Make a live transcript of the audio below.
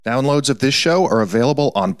Downloads of this show are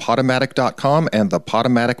available on Podomatic.com and the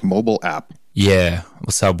Podomatic mobile app. Yeah,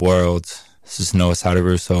 what's up, world? This is Noah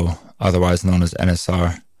Sauter-Russo, otherwise known as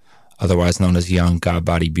NSR, otherwise known as Young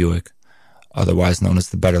Godbody Buick, otherwise known as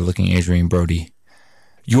the better-looking Adrian Brody.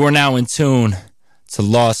 You are now in tune to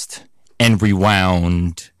Lost and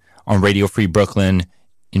Rewound on Radio Free Brooklyn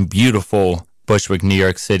in beautiful Bushwick, New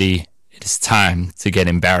York City. It is time to get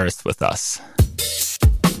embarrassed with us.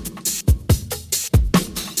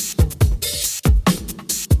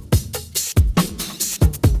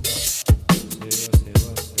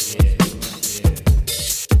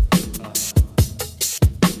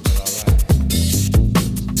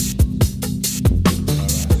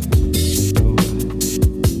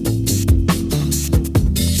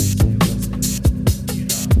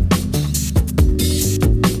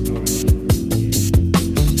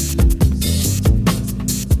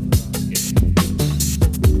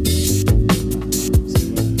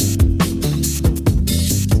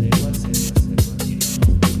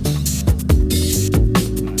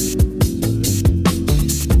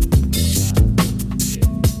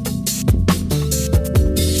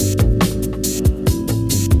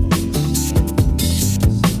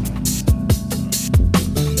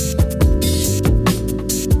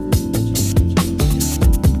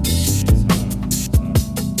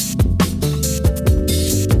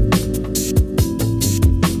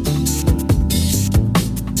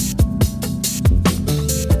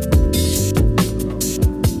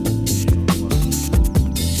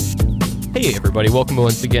 Welcome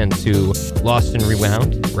once again to Lost and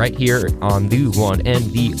Rewound, right here on the one and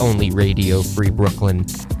the only Radio Free Brooklyn,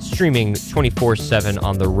 streaming 24/7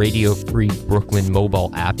 on the Radio Free Brooklyn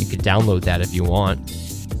mobile app. You can download that if you want.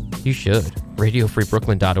 You should.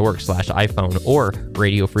 RadioFreeBrooklyn.org/iPhone or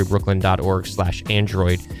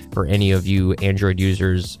RadioFreeBrooklyn.org/Android for any of you Android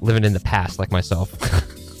users living in the past like myself.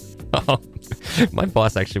 My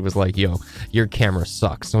boss actually was like, yo, your camera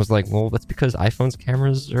sucks. And I was like, well, that's because iPhone's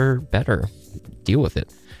cameras are better. Deal with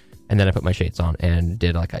it. And then I put my shades on and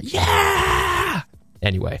did like a yeah.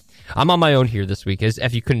 Anyway, I'm on my own here this week, as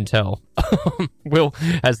if you couldn't tell. Will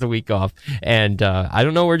has the week off, and I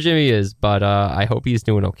don't know where Jimmy is, but I hope he's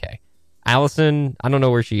doing okay. Allison, I don't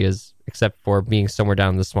know where she is, except for being somewhere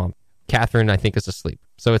down in the swamp. Catherine, I think, is asleep,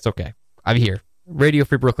 so it's okay. I'm here. Radio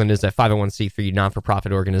Free Brooklyn is a 501c3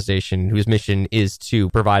 non-for-profit organization whose mission is to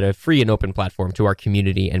provide a free and open platform to our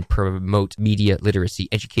community and promote media literacy,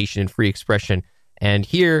 education, and free expression. And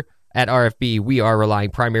here at RFB, we are relying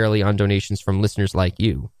primarily on donations from listeners like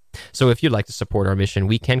you. So if you'd like to support our mission,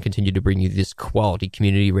 we can continue to bring you this quality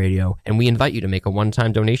community radio, and we invite you to make a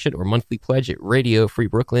one-time donation or monthly pledge at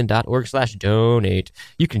radiofreebrooklyn.org/donate.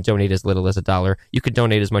 You can donate as little as $1. You could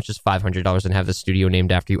donate as much as $500 and have the studio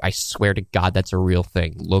named after you. I swear to God, that's a real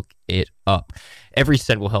thing. Look it up. Every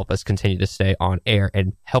cent will help us continue to stay on air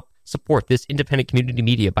and help support this independent community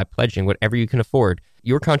media by pledging whatever you can afford.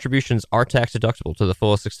 Your contributions are tax deductible to the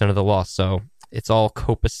fullest extent of the law, so it's all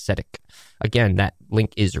copacetic. Again, that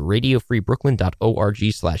link is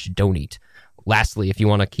radiofreebrooklyn.org/donate. Lastly, if you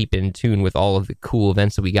want to keep in tune with all of the cool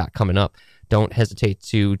events that we got coming up, don't hesitate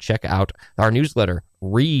to check out our newsletter,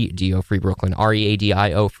 Radio Free Brooklyn,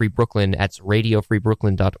 READIO Free Brooklyn. That's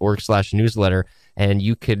radiofreebrooklyn.org/newsletter. And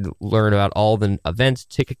you could learn about all the events,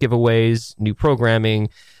 ticket giveaways, new programming,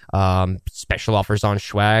 special offers on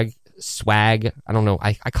swag. I don't know.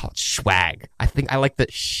 I call it swag. I think I like the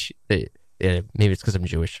maybe it's because I'm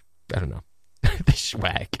Jewish. I don't know. The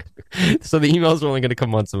swag. So the emails are only going to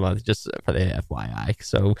come once a month, just for the FYI.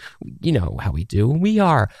 So you know how we do. We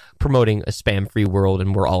are promoting a spam-free world,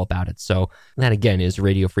 and we're all about it. So that, again, is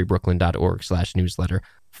radiofreebrooklyn.org/newsletter.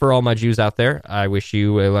 For all my Jews out there, I wish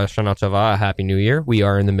you a Lashana Tova, a Happy New Year. We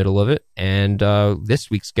are in the middle of it. And this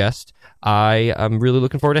week's guest, I am really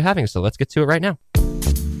looking forward to having. So let's get to it right now.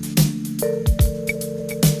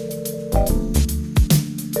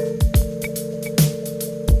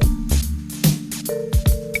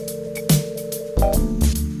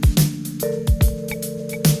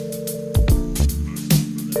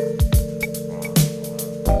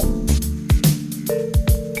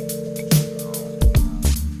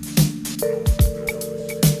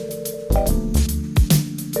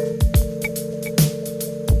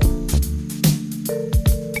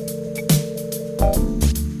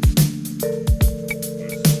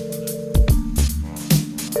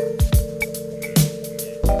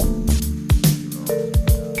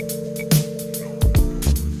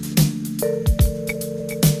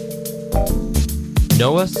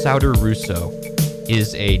 Noah Sauter-Russo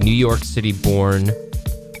is a New York City-born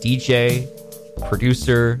DJ,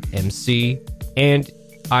 producer, MC, and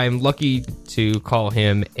I'm lucky to call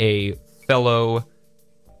him a fellow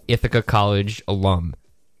Ithaca College alum.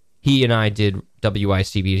 He and I did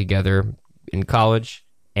WICB together in college,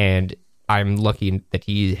 and I'm lucky that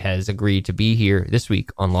he has agreed to be here this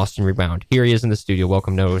week on Lost and Rebound. Here he is in the studio.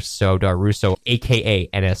 Welcome, Noah Sodar Russo, a.k.a.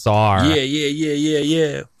 NSR.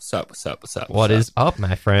 Yeah. What's up? What is up,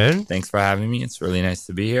 my friend? Thanks for having me. It's really nice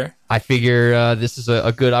to be here. I figure this is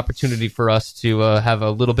a good opportunity for us to have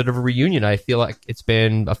a little bit of a reunion. I feel like it's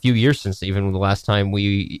been a few years since even the last time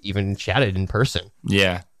we even chatted in person.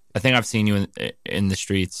 Yeah. I think I've seen you in the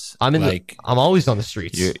streets. I'm always on the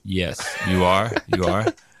streets. Yes, you are.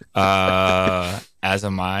 As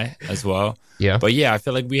am I as well. Yeah. But yeah, I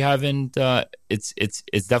feel like we haven't. It's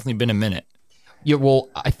definitely been a minute. Yeah. Well,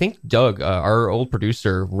 I think Doug, our old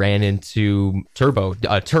producer, ran into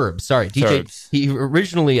Turbs. Sorry, DJ. Turbs. He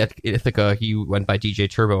originally at Ithaca he went by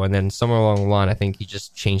DJ Turbo, and then somewhere along the line, I think he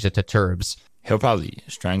just changed it to Turbs. He'll probably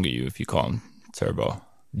strangle you if you call him Turbo.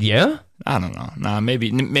 Yeah. I don't know. Nah,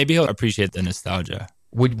 maybe he'll appreciate the nostalgia.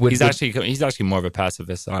 He's actually more of a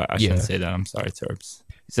pacifist. So I shouldn't say that. I'm sorry, Turbs.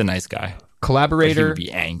 He's a nice guy. Collaborator. He would be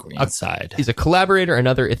angry inside. He's a collaborator,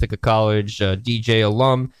 another Ithaca College DJ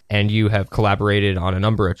alum, and you have collaborated on a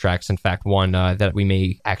number of tracks. In fact, one that we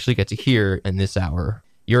may actually get to hear in this hour.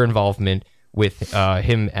 Your involvement with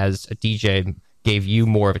him as a DJ gave you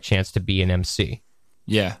more of a chance to be an MC.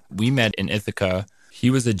 Yeah. We met in Ithaca. He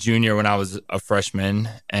was a junior when I was a freshman,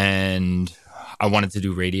 and I wanted to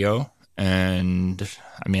do radio. And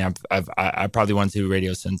I mean, I probably wanted to do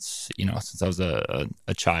radio since I was a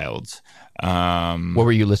child. What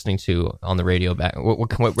were you listening to on the radio back?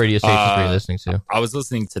 What radio stations were you listening to? I was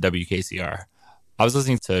listening to WKCR. I was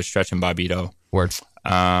listening to Stretch and Bobbito. Word.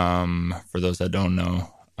 For those that don't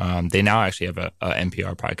know, they now actually have a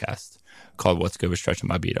NPR podcast called What's Good with Stretch and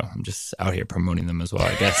Bobbito. I'm just out here promoting them as well,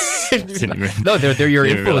 I guess. No, they're your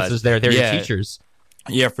influences. They're your teachers.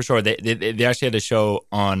 Yeah, for sure. They actually had a show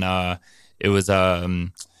on. It was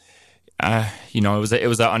it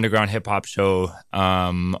was an underground hip hop show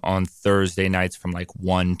on Thursday nights from like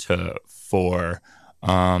 1 to 4.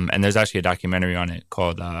 And there's actually a documentary on it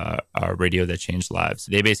called Radio That Changed Lives.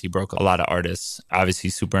 They basically broke a lot of artists. Obviously,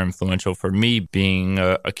 super influential for me, being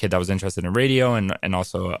a kid that was interested in radio and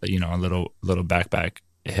also a little backpack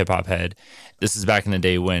hip hop head. This is back in the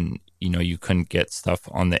day when you couldn't get stuff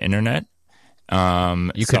on the internet.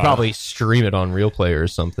 You could probably stream it on Real Player or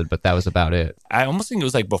something, but that was about it. I almost think it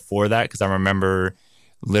was like before that, because I remember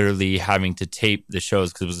literally having to tape the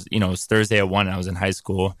shows because it was Thursday at 1 and I was in high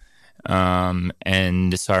school.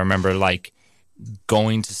 And so I remember like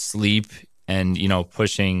going to sleep and,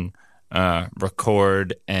 pushing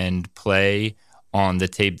record and play on the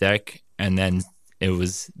tape deck. And then it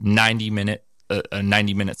was a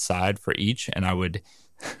 90-minute side for each. And I would,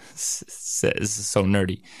 this is so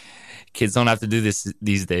nerdy. Kids don't have to do this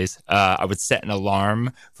these days. I would set an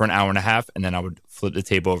alarm for an hour and a half, and then I would flip the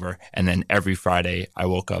tape over. And then every Friday, I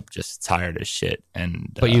woke up just tired as shit.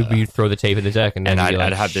 But you'd throw the tape in the deck, and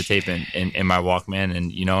I'd have the tape in my Walkman,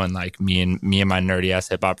 and like me and my nerdy ass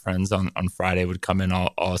hip hop friends on Friday would come in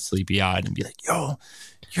all sleepy eyed and be like, "Yo,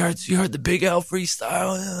 you heard the Big L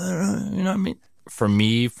freestyle?" You know what I mean? For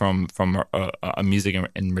me, from a music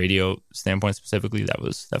and radio standpoint specifically, that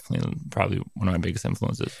was definitely probably one of my biggest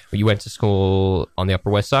influences. You went to school on the Upper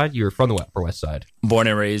West Side? You were from the Upper West Side? Born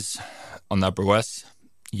and raised on the Upper West,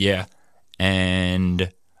 yeah.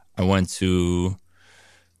 And I went to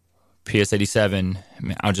PS 87.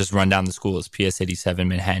 I'll just run down the schools. PS 87,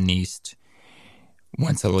 Manhattan East.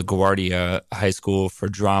 Went to LaGuardia High School for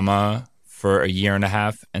drama for a year and a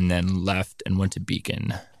half, and then left and went to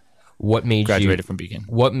Beacon. Graduated from Beacon.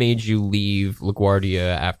 What made you leave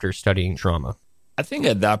LaGuardia after studying drama? I think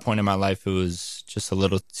at that point in my life, it was just a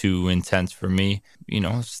little too intense for me. I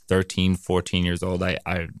was 13, 14 years old. I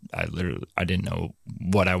literally didn't know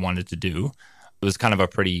what I wanted to do. It was kind of a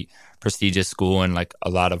pretty prestigious school, and like a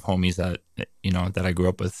lot of homies that I grew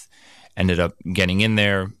up with ended up getting in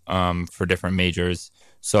there for different majors.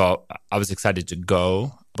 So I was excited to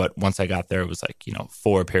go, but once I got there, it was like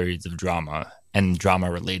 4 periods of drama. And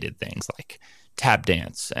drama-related things like tap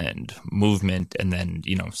dance and movement, and then,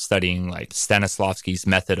 studying like Stanislavski's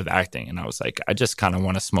method of acting. And I was like, I just kind of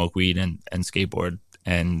want to smoke weed and skateboard.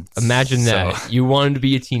 And imagine that. You wanted to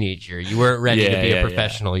be a teenager. You weren't ready to be a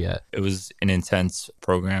professional yet. It was an intense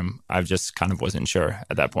program. I just kind of wasn't sure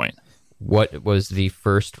at that point. What was the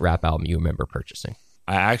first rap album you remember purchasing?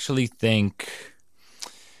 I actually think...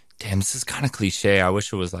 Damn, this is kind of cliche. I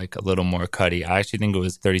wish it was like a little more cutty. I actually think it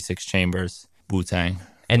was 36 Chambers. Wu-Tang.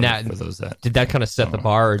 And did that kind of set the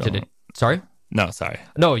bar, or did it? Sorry? No, sorry.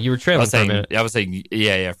 No, you were trailing for a minute. I was saying,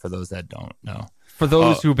 yeah, for those that don't know. For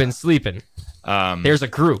those who've been sleeping, there's a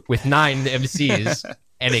group with 9 MCs,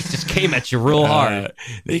 and it just came at you real hard.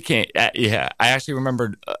 They can't. Yeah, I actually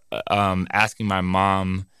remembered asking my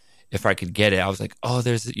mom if I could get it. I was like, "Oh,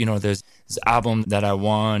 there's this album that I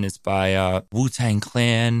want. It's by Wu-Tang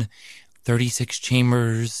Clan, 36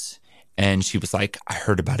 Chambers." And she was like, "I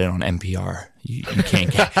heard about it on NPR. You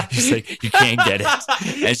can't get it." She's like, "You can't get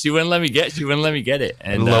it," and she wouldn't let me get it.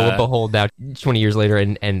 And lo and behold, now 20 years later,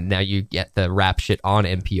 and now you get the rap shit on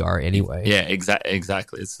NPR anyway. Yeah,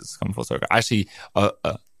 exactly. It's come full circle. Actually,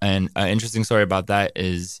 an interesting story about that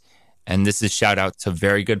is, and this is shout out to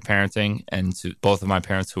very good parenting and to both of my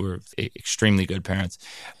parents who were extremely good parents.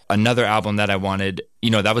 Another album that I wanted,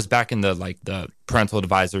 that was back in the parental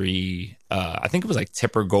advisory. I think it was like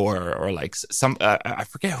Tipper Gore or like some, I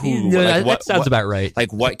forget who. Yeah, that sounds about right.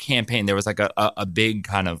 Like what campaign? There was like a big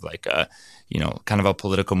kind of like kind of a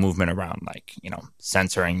political movement around like,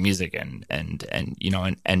 censoring music and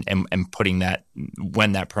putting that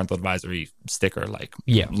when that parental advisory sticker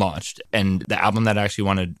launched. And the album that I actually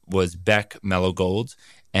wanted was Beck Mellow Gold.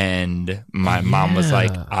 And my mom was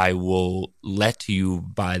like, "I will let you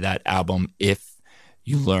buy that album if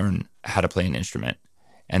you learn how to play an instrument."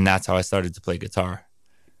 And that's how I started to play guitar.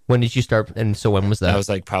 When did you start? And so when was that? I was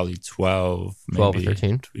like probably 12 or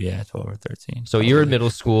 13? Yeah, 12 or 13. So you're in middle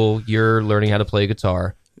school, you're learning how to play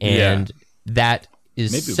guitar, and that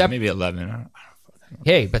is maybe 11. I don't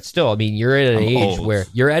Hey, but still, I mean, you're at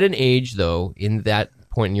an age though, in that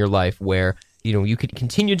point in your life where you could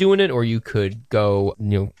continue doing it, or you could go,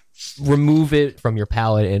 remove it from your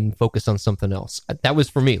palette and focus on something else. That was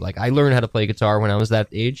for me. Like, I learned how to play guitar when I was that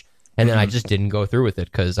age, and then I just didn't go through with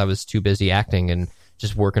it because I was too busy acting and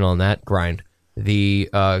just working on that grind. The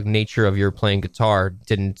nature of your playing guitar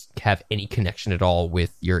didn't have any connection at all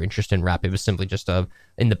with your interest in rap. It was simply just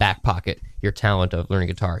in the back pocket, your talent of learning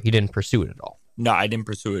guitar. You didn't pursue it at all. No, I didn't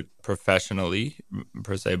pursue it professionally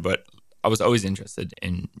per se, but I was always interested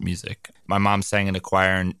in music. My mom sang in the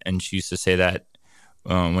choir, and she used to say that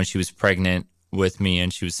when she was pregnant with me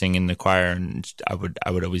and she was singing in the choir, and I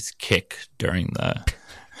would always kick during the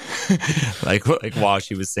like while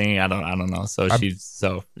she was singing. I don't know.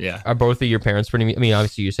 So yeah. Are both of your parents pretty? I mean,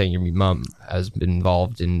 obviously you're saying your mom has been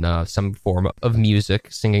involved in some form of music,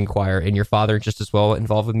 singing, choir, and your father just as well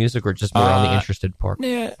involved with music, or just more on the interested point?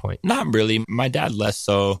 Not really. My dad less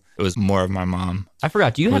so. It was more of my mom. I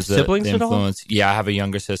forgot. Do you have siblings at all? Yeah, I have a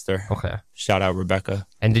younger sister. Okay. Shout out Rebecca.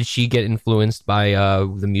 And did she get influenced by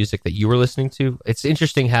the music that you were listening to? It's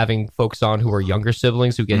interesting having folks on who are younger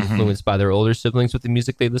siblings who get influenced by their older siblings with the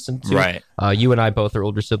music they listen to. Right. You and I both are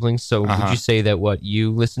older siblings. So would you say that what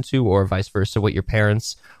you listened to, or vice versa, what your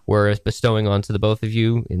parents were bestowing onto the both of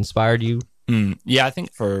you inspired you? Yeah, I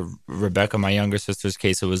think for Rebecca, my younger sister's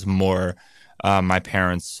case, it was more my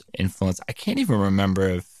parents' influence. I can't even remember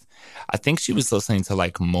if I think she was listening to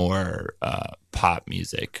like more pop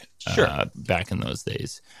music back in those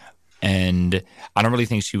days. And I don't really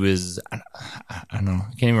think she was, I don't know,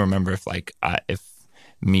 I can't even remember if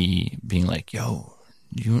me being like, "Yo,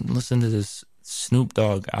 you listen to this Snoop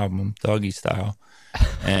Dogg album, Doggy Style."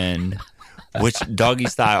 And which Doggy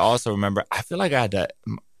Style, also remember, I feel like I had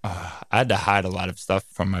to hide a lot of stuff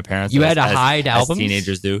from my parents. You had to hide albums? As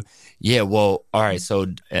teenagers do. Yeah, well, all right. So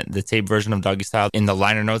the tape version of Doggy Style, in the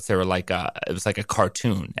liner notes, they were like, it was like a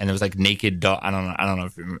cartoon, and it was like naked dog. I don't know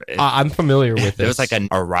if you remember. I'm familiar with it. It was like an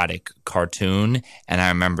erotic cartoon, and I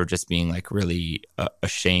remember just being like really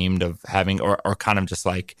ashamed of having, or kind of just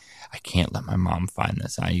like, I can't let my mom find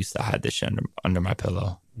this. I used to hide this shit under my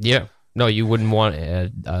pillow. Yeah. No, you wouldn't want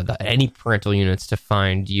any parental units to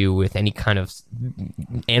find you with any kind of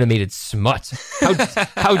animated smut.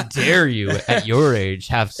 How dare you, at your age,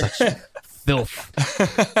 have such filth?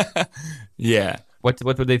 Yeah. What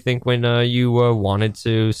would they think when you wanted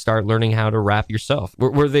to start learning how to rap yourself?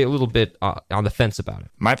 Were they a little bit on the fence about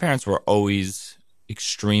it? My parents were always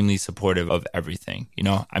extremely supportive of everything.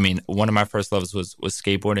 I mean, one of my first loves was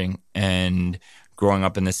skateboarding, and growing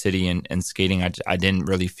up in the city and skating, I didn't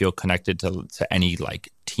really feel connected to any like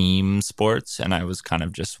team sports, and I was kind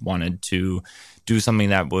of just wanted to do something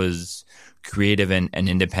that was creative and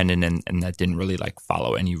independent and that didn't really like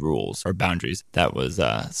follow any rules or boundaries. That was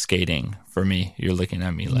skating for me. You're looking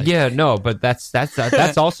at me like, yeah, no, but that's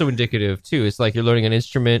also indicative too. It's like you're learning an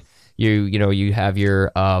instrument. You have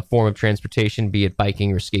your form of transportation, be it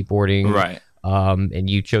biking or skateboarding, right? And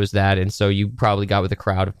you chose that, and so you probably got with a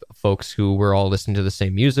crowd of folks who were all listening to the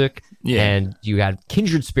same music, and you had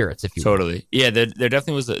kindred spirits, if you totally will. Yeah, there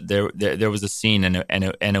definitely was there was a scene, and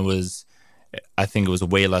it was, I think it was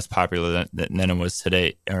way less popular than it was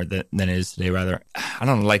today, or than it is today rather. I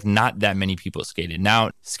don't know, like not that many people skated.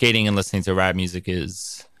 Now skating and listening to rap music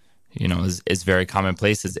is is very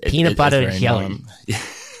commonplace. Peanut butter and jelly. norm.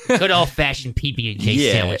 Good old-fashioned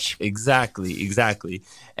PB&J sandwich. Exactly.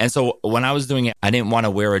 And so when I was doing it, I didn't want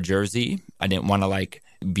to wear a jersey. I didn't want to like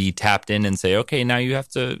be tapped in and say, okay, now you have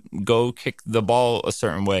to go kick the ball a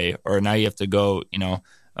certain way, or now you have to go,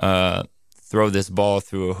 throw this ball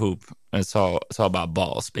through a hoop. It's all about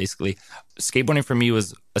balls, basically. Skateboarding for me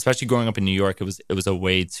was, especially growing up in New York, it was a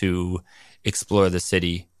way to explore the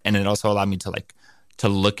city, and it also allowed me to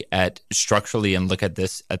look at structurally and look at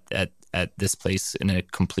this at this place in a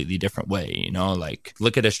completely different way. Like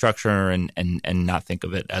look at a structure and not think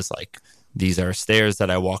of it as like these are stairs that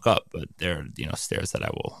I walk up, but they're stairs that I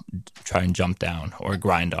will try and jump down or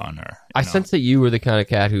grind on. Or I sense that you were the kind of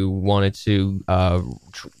cat who wanted to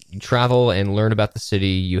travel and learn about the city.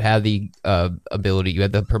 You had the ability, you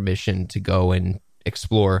had the permission to go and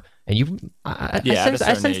explore, and I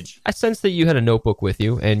sense that you had a notebook with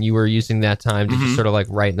you, and you were using that time to just sort of like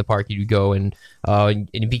write in the park. You'd go and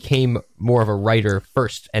it became more of a writer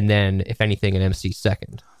first, and then, if anything, an MC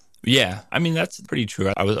second. Yeah, I mean, that's pretty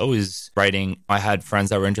true. I was always writing. I had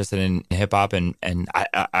friends that were interested in hip hop, and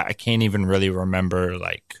I can't even really remember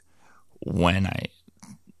like when I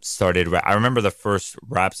started. I remember the first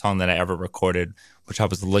rap song that I ever recorded, which I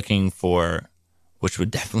was looking for, which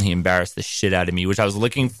would definitely embarrass the shit out of me, which I was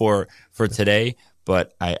looking for today,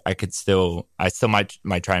 but I still might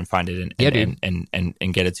try and find it and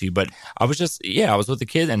get it to you. But I was with the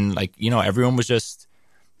kid, and like, everyone was just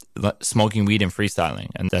smoking weed and freestyling,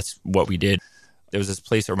 and that's what we did. There was this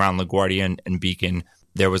place around LaGuardia and Beacon.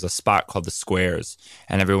 There was a spot called the Squares,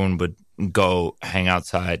 and everyone would go hang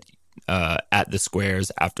outside at the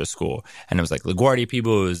Squares after school. And it was like LaGuardia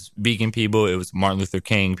people, it was Beacon people, it was Martin Luther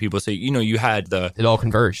King people. So you had it all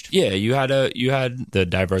converged. Yeah, you had the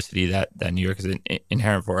diversity that New York is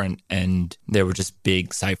inherent for, and there were just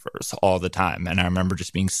big ciphers all the time. And I remember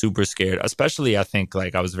just being super scared, especially I think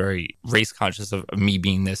like I was very race conscious of me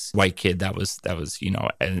being this white kid that was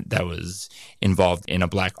and that was involved in a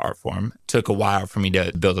black art form. It took a while for me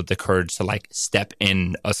to build up the courage to like step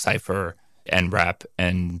in a cipher and rap,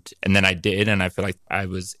 and then I did, and I feel like I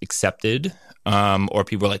was accepted, or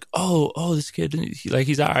people were like, oh, this kid,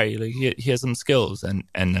 he's all right, like he has some skills, and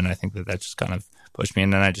then I think that just kind of pushed me,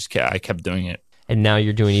 and then I kept doing it. And now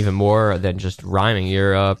you're doing even more than just rhyming.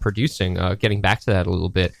 You're producing. Getting back to that a little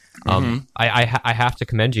bit, I have to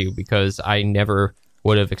commend you, because I never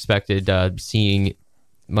would have expected seeing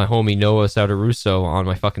my homie Noah Sauteruso on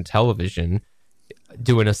my fucking television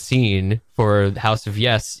doing a scene for House of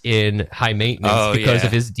Yes in High Maintenance because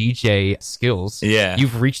of his DJ skills. Yeah,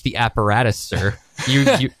 you've reached the apparatus, sir.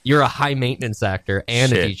 You're a high maintenance actor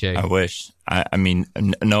and a DJ. I wish. I mean,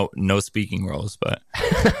 no speaking roles, but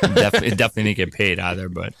definitely didn't get paid either.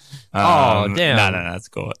 But oh damn, no, that's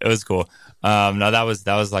cool. It was cool. No, that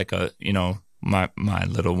was like a my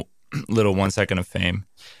little 1 second of fame.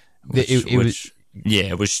 It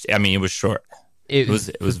was short. It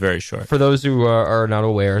was very short. For those who are not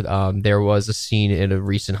aware, there was a scene in a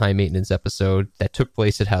recent High Maintenance episode that took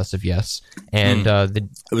place at House of Yes, and it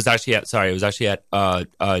was actually at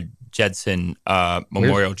Jedson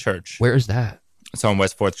Memorial Church. Where is that? It's on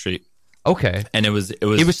West 4th Street. Okay, and was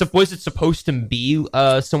it supposed to be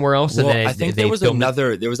somewhere else? Well, I think there was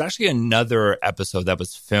actually another episode that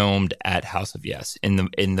was filmed at House of Yes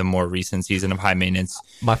in the more recent season of High Maintenance.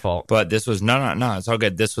 My fault. But this was no, it's all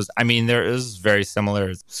good. This was, I mean, there is very similar.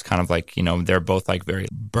 It's kind of like, they're both like very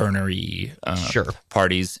burnery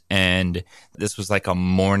parties, and this was like a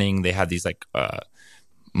morning. They had these like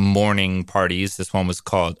morning parties. This one was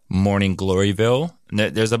called Morning Gloryville. And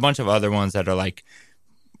there's a bunch of other ones that are like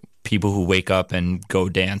people who wake up and go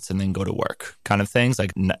dance and then go to work kind of things,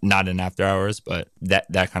 like not in after hours, but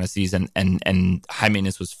that kind of season. And High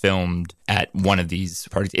Maintenance was filmed at one of these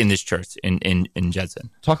parties in this church in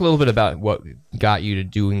Jedson. Talk a little bit about what got you to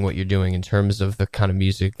doing what you're doing in terms of the kind of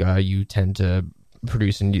music you tend to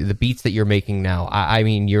produce and the beats that you're making now. I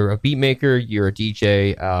mean, you're a beat maker, you're a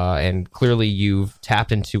DJ, and clearly you've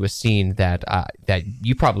tapped into a scene that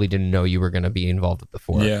you probably didn't know you were going to be involved with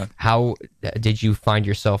before. Yeah. How did you find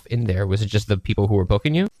yourself in there? Was it just the people who were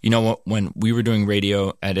booking you? When we were doing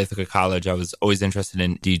radio at Ithaca College, I was always interested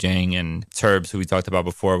in DJing, and Turbs, who we talked about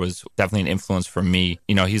before, was definitely an influence for me.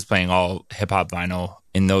 He's playing all hip hop vinyl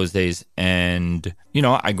in those days. And,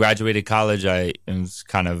 I graduated college. It was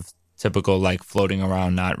kind of typical, like floating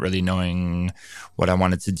around, not really knowing what I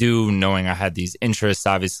wanted to do, knowing I had these interests,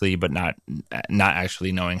 obviously, but not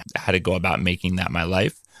actually knowing how to go about making that my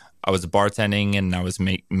life. I was bartending and I was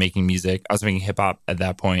making music. I was making hip hop at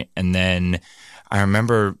that point. And then I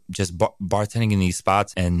remember just bartending in these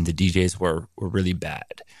spots, and the DJs were really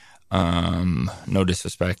bad. No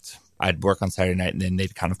disrespect. I'd work on Saturday night, and then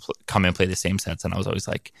they'd kind of come and play the same sets, and I was always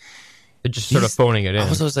like, just sort of phoning it in. I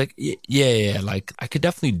was always like, yeah, like I could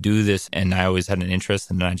definitely do this, and I always had an interest,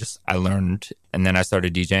 and then I learned, and then I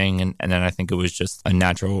started DJing, and then I think it was just a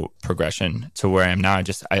natural progression to where I am now.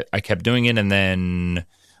 I kept doing it, and then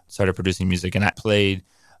started producing music, and I played.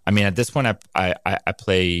 I mean, at this point, I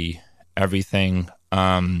play everything.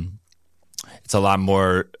 It's a lot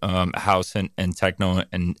more house and techno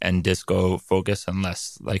and disco focus and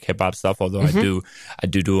less like hip hop stuff. Although I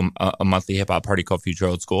do a monthly hip hop party called Future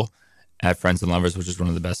Old School at Friends and Lovers, which is one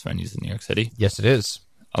of the best venues in New York City. Yes, it is.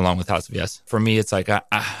 Along with House of Yes. For me, it's like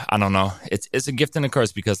I don't know. It's a gift and a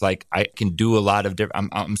curse because like I can do a lot of different.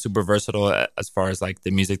 I'm super versatile as far as like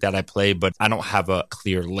the music that I play, but I don't have a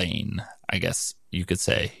clear lane, I guess you could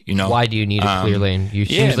say. You know, why do you need a clear lane?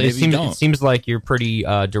 It seems like you're pretty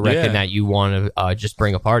direct in that you want to just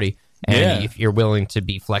bring a party, and if you're willing to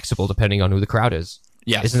be flexible depending on who the crowd is.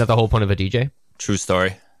 Yeah, isn't that the whole point of a DJ? True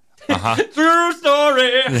story. True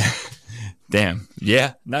story. Damn.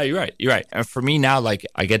 Yeah. No, you're right. You're right. And for me now, like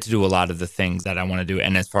I get to do a lot of the things that I want to do.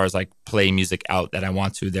 And as far as like play music out that I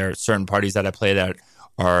want to, there are certain parties that I play that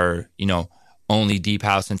are, you know, only deep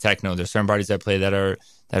house and techno. There's certain parties I play that are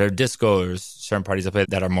disco. There's certain parties I play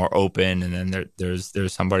that are more open. And then there's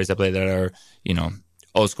some parties I play that are, you know,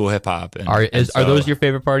 old school hip hop. Are those your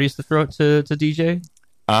favorite parties to throw to DJ?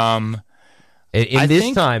 I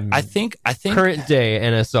think current day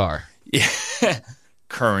NSR. Yeah.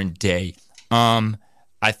 Current day.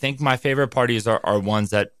 I think my favorite parties are ones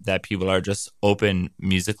that people are just open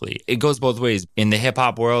musically. It goes both ways. In the hip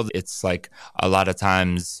hop world, it's like a lot of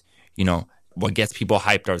times, you know, what gets people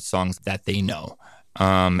hyped are songs that they know.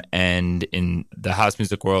 And in the house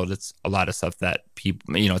music world, it's a lot of stuff that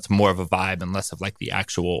people, you know, it's more of a vibe and less of like the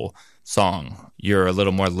actual song. You're a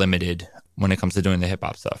little more limited when it comes to doing the hip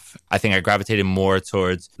hop stuff. I think I gravitated more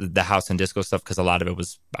towards the house and disco stuff because a lot of it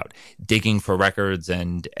was about digging for records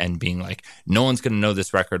and being like, no one's going to know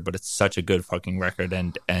this record, but it's such a good fucking record.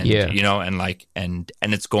 And you know, and like, and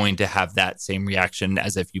it's going to have that same reaction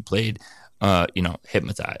as if you played, you know,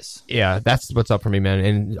 Hypnotize. Yeah, that's what's up for me, man.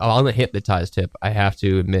 And on the Hypnotize tip, I have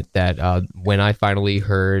to admit that when I finally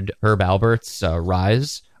heard Herb Alpert's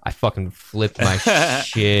Rise, I fucking flipped my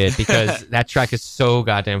shit because that track is so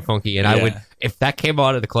goddamn funky. And I would, if that came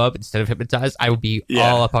out of the club instead of Hypnotize, I would be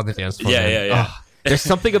all up on the dance floor. Yeah. Oh, there's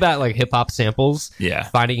something about like hip hop samples,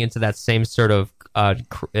 finding into that same sort of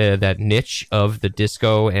that niche of the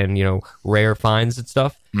disco and, you know, rare finds and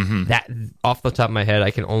stuff. Mm-hmm. That off the top of my head, I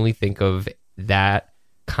can only think of that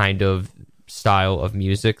kind of style of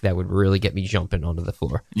music that would really get me jumping onto the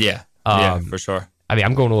floor. Yeah, for sure. I mean,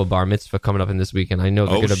 I'm going to a bar mitzvah coming up in this weekend. I know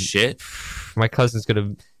they're gonna. Shit! My cousin's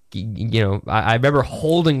gonna. You know, I remember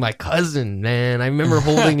holding my cousin, man. I remember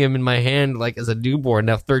holding him in my hand like as a newborn.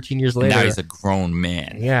 Now, 13 years later, now he's a grown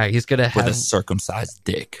man. Yeah, he's gonna have with a circumcised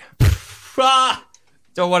dick.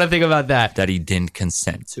 Don't want to think about that. That he didn't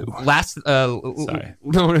consent to. Sorry.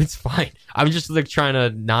 No, it's fine. I'm just like trying to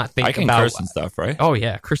not think about. I can curse and stuff, right? Oh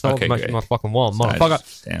yeah, curse all my fucking wall,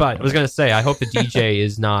 motherfucker. But I was gonna say, I hope the DJ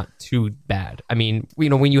is not too bad. I mean, you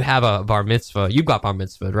know, when you have a bar mitzvah, you got bar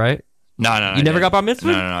mitzvah, right? No. You never got bar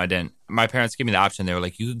mitzvah? No, I didn't. My parents gave me the option. They were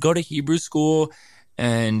like, you could go to Hebrew school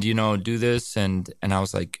and, you know, do this, and I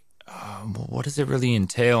was like, what does it really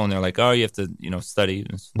entail? And they're like, oh, you have to, you know, study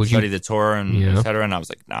the Torah and etc. And I was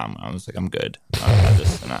like, nah, I'm good.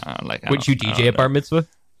 Would you DJ at bar mitzvah?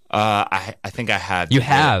 I think I have. You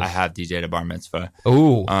have? I have DJed at bar mitzvah.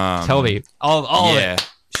 Ooh, tell me. All yeah.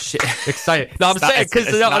 Shit. Excited. No, I'm saying because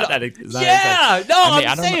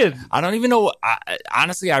I'm saying I don't even know.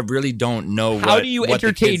 Honestly, I really don't know. How do you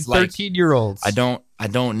entertain 13-year-olds? I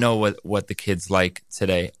don't know what the kids like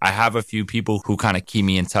today. I have a few people who kind of keep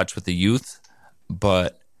me in touch with the youth,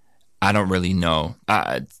 but I don't really know.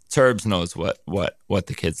 Turbs knows what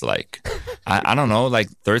the kids like. I don't know. Like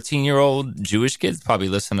 13-year-old Jewish kids probably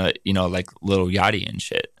listen to, you know, like Lil Yachty and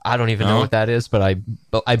shit. I don't even know what that is, but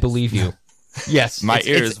I believe you. Yes, my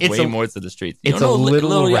ear is way more to the streets. You it's a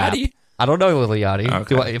little rap. Yachty? I don't know Lil Yachty.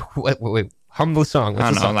 Okay. Wait. Hum the song. What's I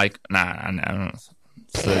don't know. Song? Like, I don't know.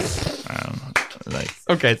 I don't know. Like,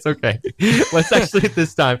 okay, it's okay. Let's actually at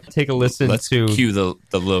this time take a listen to cue the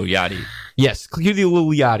Lil Yachty. Yes, cue the Lil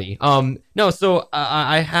Yachty. No, so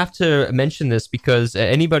I have to mention this because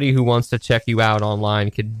anybody who wants to check you out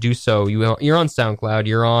online can do so. You're on SoundCloud,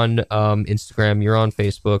 you're on Instagram, you're on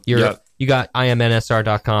Facebook, you got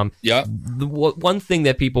imnsr.com. Yeah. One thing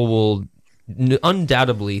that people will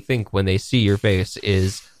undoubtedly think when they see your face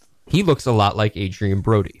is he looks a lot like Adrian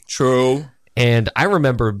Brody. True. And I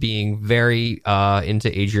remember being very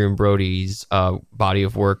into Adrian Brody's body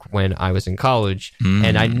of work when I was in college,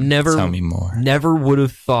 and I never Tell me more. Never would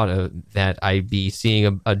have thought that I'd be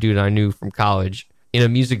seeing a dude I knew from college in a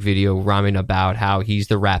music video rhyming about how he's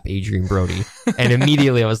the rap Adrian Brody. And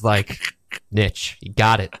immediately I was like, niche, you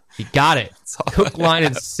got it. You got it. Hook, line,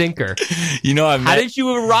 and sinker. You know, How did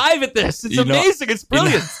you arrive at this? It's amazing. It's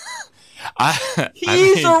brilliant.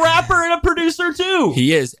 He's a rapper and a producer too.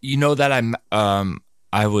 He is. You know that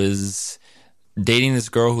I was dating this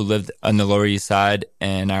girl who lived on the Lower East Side,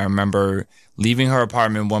 and I remember leaving her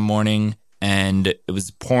apartment one morning, and it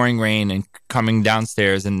was pouring rain, and coming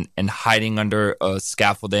downstairs and hiding under a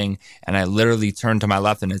scaffolding, and I literally turned to my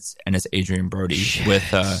left, and it's Adrian Brody. Shit.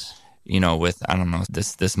 With I don't know,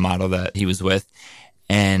 this model that he was with,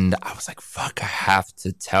 and I was like, fuck, I have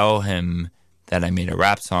to tell him that I made a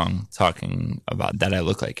rap song talking about that I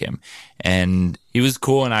look like him. And he was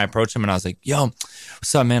cool, and I approached him and I was like, yo,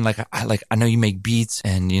 what's up, man? I know you make beats,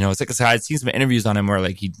 and it's like, so I'd seen some interviews on him where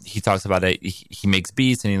like he talks about that he makes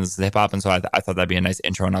beats and he listens to hip hop, and so I thought that'd be a nice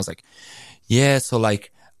intro. And I was like, yeah, so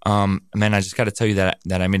like man, I just got to tell you that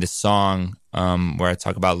I made a song where I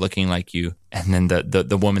talk about looking like you. And then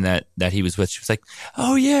the woman that he was with, she was like,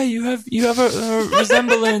 oh yeah, you have a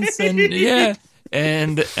resemblance, and yeah.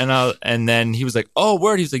 And then he was like, oh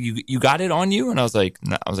word, he was like, you got it on you? And I was like,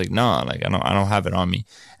 no, like I don't have it on me.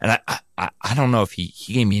 And I don't know if he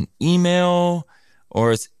gave me an email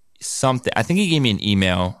or something. I think he gave me an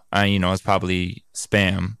email. It's probably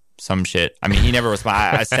spam, some shit. I mean, he never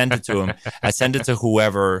responded. I sent it to him. I sent it to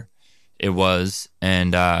whoever it was,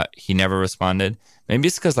 and he never responded. Maybe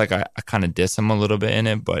it's because like I kind of diss him a little bit in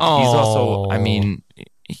it, but he's also, I mean,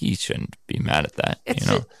 he shouldn't be mad at that. It's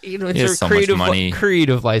he has so much money.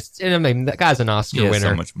 Creative license. And I mean, that guy's an Oscar winner. He has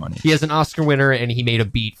so much money. He has an Oscar winner, and he made a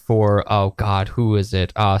beat for, oh God, who is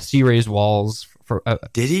it? C-Ray's Walls.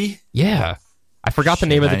 Did he? Yeah. I forgot the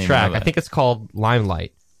name of the track. I think it's called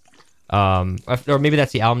Limelight. Or maybe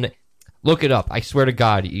that's the album. Look it up. I swear to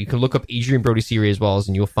God, you can look up Adrian Brody C-Ray's Walls,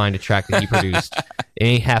 and you'll find a track that he produced. It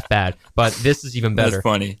ain't half bad, but this is even better. That's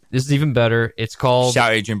funny. This is even better. It's called...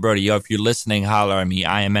 Shout Adrian Brody. Yo, if you're listening, holler at me.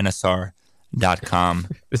 IamNSR.com.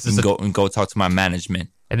 Go talk to my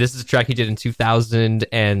management. And this is a track he did in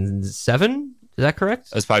 2007? Is that correct?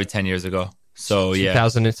 It was probably 10 years ago. So,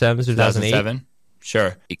 2007, 2008?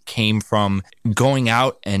 Sure. It came from going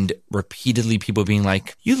out and repeatedly people being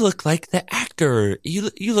like, you look like the actor.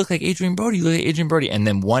 You look like Adrian Brody. You look like Adrian Brody. And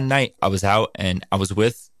then one night I was out and I was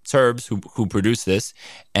with Turbs, who produced this,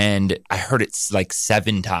 and I heard it like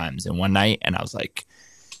 7 times in one night, and I was like,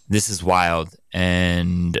 this is wild,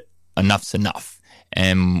 and enough's enough.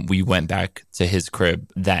 And we went back to his crib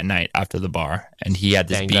that night after the bar, and he had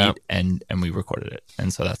this beat, and we recorded it.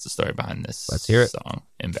 And so that's the story behind this Let's hear it. Song,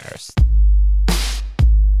 Embarrassed.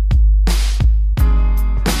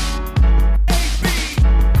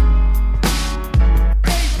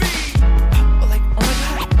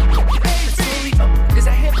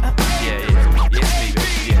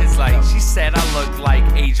 Said I look like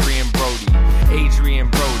Adrian Brody. Adrian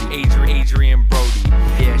Brody.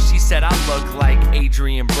 Yeah, she said I look like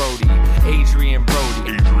Adrian Brody. Adrian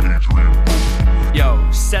Brody. Yo,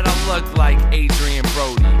 said I look like Adrian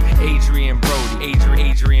Brody. Adrian Brody.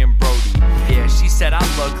 Adrian Brody. Yeah, she said I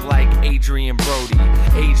look like Adrian Brody.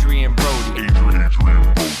 Adrian Brody.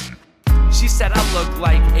 She said I look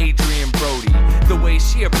like Adrian Brody. The way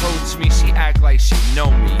she approached me, she act like she know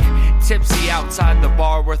me. Tipsy outside the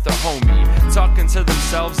bar with a homie, talking to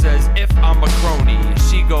themselves as if I'm a crony.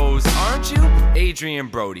 She goes, aren't you Adrian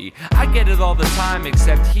Brody? I get it all the time,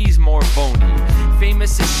 except he's more bony.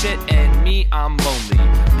 Famous as shit and me, I'm lonely.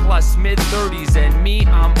 Plus mid-30s and me,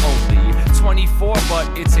 I'm only 24, but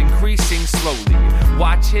it's increasing slowly.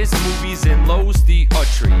 Watch his movies and loathes the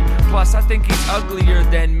uttery. Plus I think he's uglier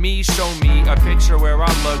than me. Show me a picture where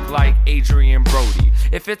I look like Adrian Brody.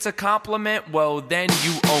 If it's a compliment, well then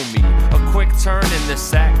you owe me a quick turn in the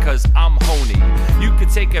sack, cause I'm honey. You could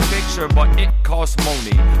take a picture, but it costs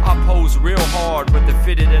money. I pose real hard with it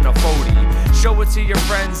fitted in a 40. Show it to your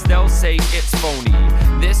friends, they'll say it's phony.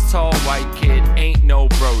 This tall white kid ain't no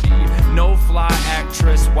Brody. No fly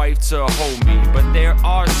actress, wife to hold me. But there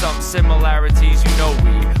are some similarities, you know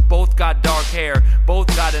we both got dark hair, both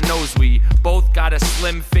got a nose, we both got a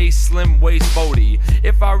slim face, slim waist body.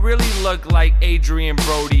 If I really look like Adrian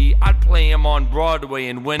Brody, I'd play him on Broadway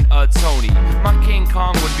and win a Tony. My King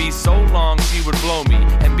Kong would be so long she would blow me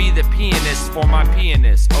and be the pianist for my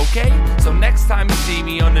pianist, okay? So next time you see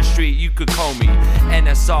me on the street, you could call me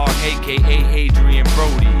NSR, aka Adrian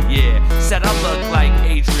Brody. Yeah, said I look like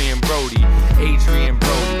Adrian Brody. Adrian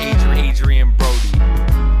Brody. Adrian Brody.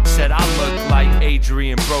 Said I look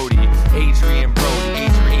Adrian Brody, Adrian Brody,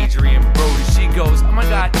 Adrian Brody. She goes, oh my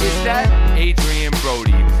God, is that Adrian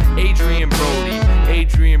Brody, Adrian Brody,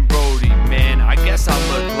 Adrian Brody? Man, I guess I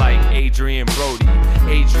look like Adrian Brody,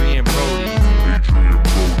 Adrian Brody, Adrian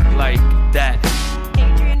Brody, like that.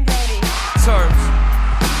 Adrian Brody. Terms,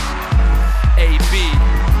 AB.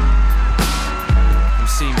 You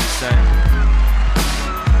see me, son.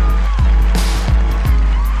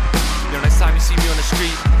 Next time you see me on the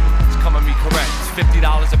street, just come at me correct. It's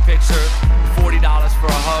 $50 a picture, $40 for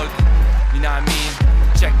a hug. You know what I mean?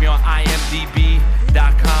 Check me on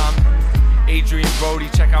imdb.com. Adrian Brody,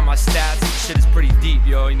 check out my stats. This shit is pretty deep,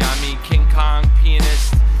 yo. You know what I mean? King Kong,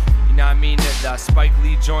 pianist. You know what I mean? That Spike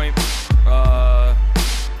Lee joint. Yeah,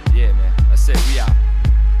 man. That's it. We out.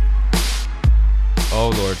 Oh,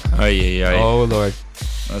 Lord. Oh, yeah. Oh, Lord.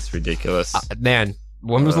 That's ridiculous. Man,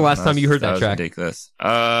 when was the last time you heard that track? Ridiculous.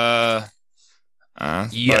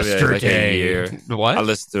 Yesterday. Like a year. What? I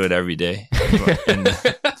listen to it every day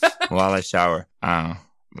while I shower.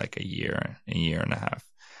 Like a year and a half.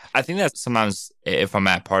 I think that sometimes if I'm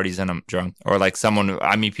at parties and I'm drunk, or like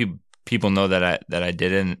people know that I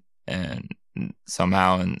didn't, and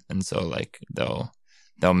somehow, and so like they'll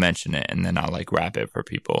mention it, and then I'll like rap it for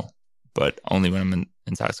people, but only when I'm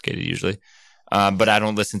intoxicated usually. But I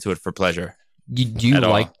don't listen to it for pleasure. Do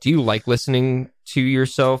you like listening to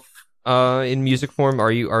yourself in music form?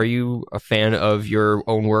 Are you a fan of your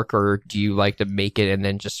own work, or do you like to make it and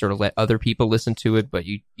then just sort of let other people listen to it, but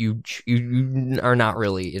you are not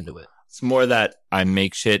really into it? It's more that I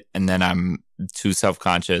make shit and then I'm too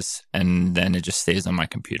self-conscious, and then it just stays on my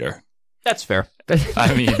computer. That's fair.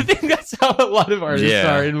 I mean, I think that's how a lot of artists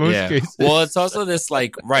are in most cases. Well, it's also this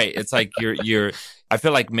like, right. It's like you're, I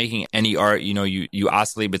feel like making any art, you know, you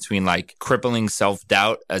oscillate between like crippling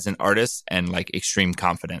self-doubt as an artist and like extreme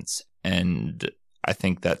confidence. And I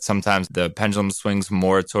think that sometimes the pendulum swings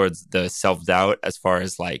more towards the self-doubt, as far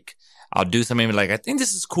as like, I'll do something like, I think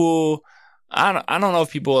this is cool. I don't know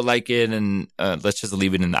if people will like it, and let's just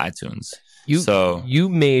leave it in the iTunes. You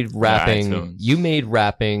made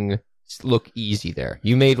rapping look easy there.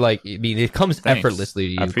 You made it comes effortlessly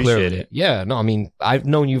to you. I appreciate clearly. it. Yeah, no, I mean, I've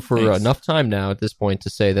known you for enough time now at this point to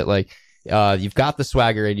say that like you've got the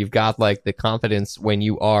swagger and you've got like the confidence when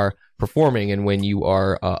you are performing, and when you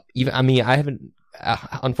are I haven't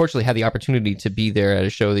unfortunately had the opportunity to be there at a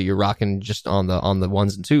show that you're rocking just on the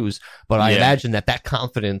ones and twos, but I imagine that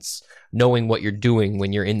confidence, knowing what you're doing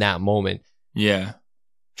when you're in that moment,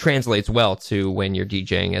 translates well to when you're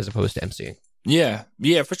DJing as opposed to MCing. Yeah,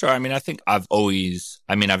 for sure. I mean, I think I've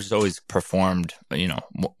just always performed, you know,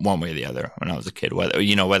 one way or the other when I was a kid, whether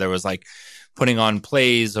it was like putting on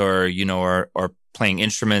plays or, you know, or playing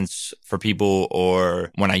instruments for people,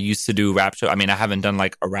 or when I used to do rap show. I mean, I haven't done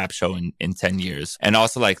like a rap show in 10 years. And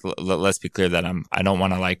also like, let's be clear that I don't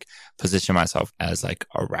want to like position myself as like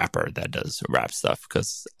a rapper that does rap stuff,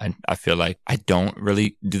 because I feel like I don't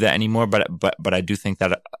really do that anymore. But I do think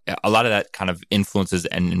that a lot of that kind of influences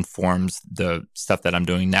and informs the stuff that I'm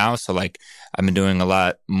doing now. So like I've been doing a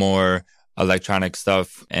lot more electronic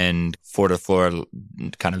stuff and 4-to-floor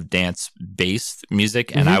kind of dance based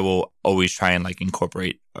music, and I will always try and like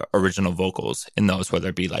incorporate original vocals in those, whether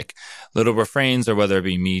it be like little refrains, or whether it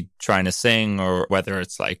be me trying to sing, or whether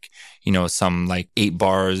it's like, you know, some like 8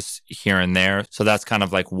 bars here and there. So that's kind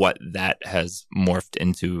of like what that has morphed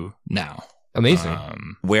into now. Amazing.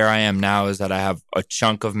 Where I am now is that I have a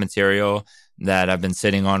chunk of material that I've been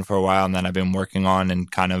sitting on for a while, and that I've been working on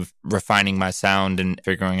and kind of refining my sound and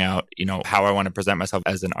figuring out, you know, how I want to present myself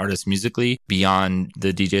as an artist musically beyond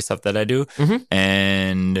the DJ stuff that I do.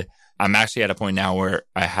 And I'm actually at a point now where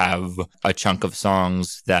I have a chunk of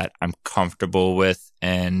songs that I'm comfortable with,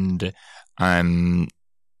 and I'm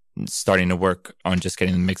starting to work on just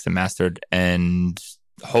getting them mixed and mastered, and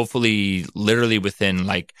hopefully literally within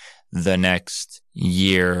like the next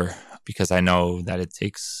year, because I know that it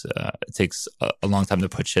takes a long time to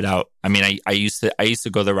put shit out. I mean, I used to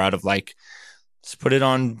go the route of like, just put it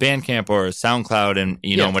on Bandcamp or SoundCloud and,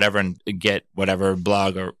 you know, whatever, and get whatever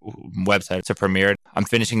blog or website to premiere it. I'm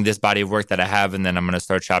finishing this body of work that I have, and then I'm going to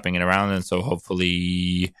start shopping it around. And so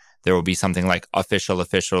hopefully there will be something like official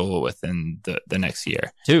within the next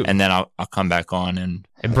year. Dude. And then I'll come back on and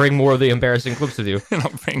bring more of the embarrassing clips with you. And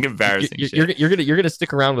I'll bring embarrassing shit. You're gonna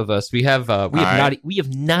stick around with us. We have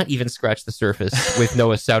not even scratched the surface with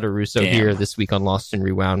Noah Souttar-Russo here this week on Lost and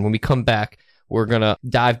Rewound. When we come back, we're going to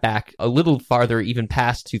dive back a little farther, even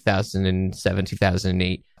past 2007,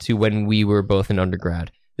 2008, to when we were both in undergrad.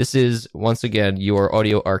 This is, once again, your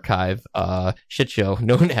audio archive shit show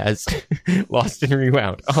known as Lost and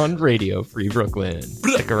Rewound on Radio Free Brooklyn.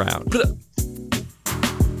 Stick around.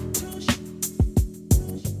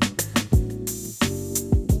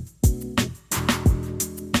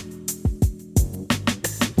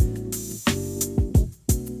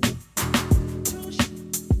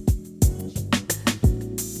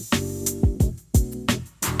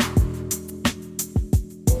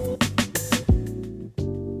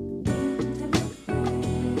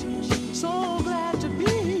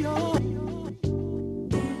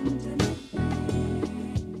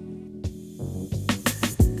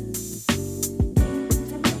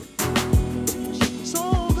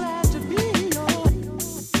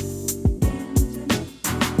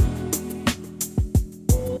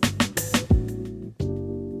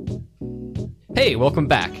 Hey, welcome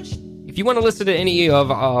back. If you want to listen to any of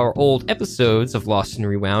our old episodes of Lost and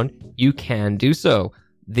Rewound, you can do so.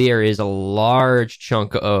 There is a large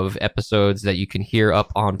chunk of episodes that you can hear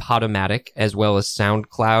up on Podomatic, as well as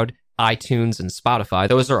SoundCloud, iTunes, and Spotify.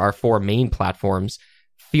 Those are our 4 main platforms.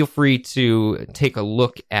 Feel free to take a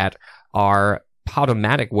look at our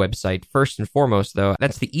Podomatic website first and foremost, though.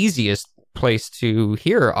 That's the easiest place to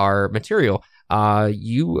hear our material.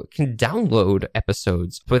 You can download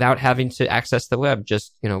episodes without having to access the web.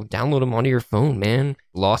 Just, download them onto your phone, man.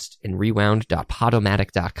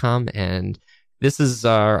 lostandrewound.podomatic.com. And this is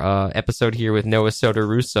our episode here with Noah Soto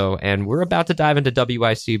Russo, and we're about to dive into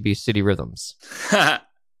WICB City Rhythms.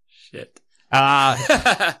 Shit.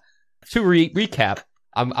 To recap,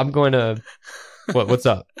 I'm going to... What's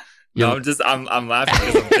up? No, I'm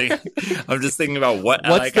laughing because I'm just thinking about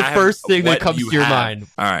what's the first thing that comes to your mind.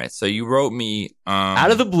 All right, so you wrote me out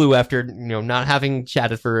of the blue after not having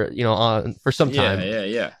chatted for for some time.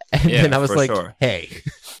 Yeah. And then I was like, sure. Hey,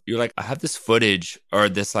 you're like, I have this footage or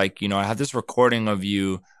this I have this recording of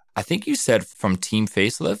you. I think you said from Team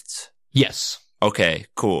Facelifts. Yes. Okay,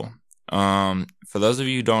 cool. For those of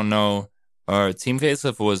you who don't know, Team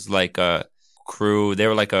Facelift was like a crew. They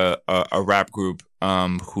were like a rap group.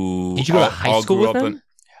 Who did you go to high school with them?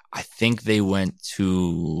 I think they went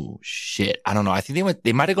to shit. I don't know. I think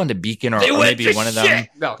they might have gone to Beacon or maybe one of them.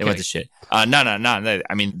 No, they went to shit. No.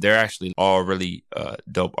 I mean, they're actually all really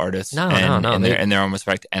dope artists. No. And they're almost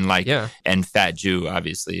respect. And and Fat Jew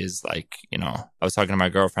obviously is like, I was talking to my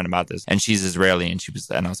girlfriend about this, and she's Israeli, and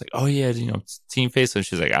I was like, oh yeah, Team Facelifts.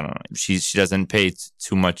 She's like, I don't know. She doesn't pay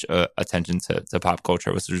too much attention to pop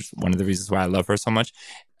culture, which is one of the reasons why I love her so much.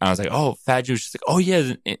 And I was like, oh, Fat Jew. She's like, oh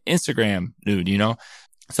yeah, Instagram dude,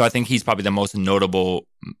 So I think he's probably the most notable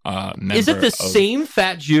member. Is it the same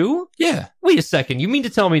Fat Jew? Yeah. Wait a second. You mean to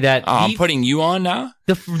tell me that... I'm putting you on now?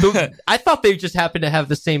 I thought they just happened to have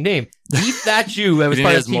the same name. The Fat Jew that was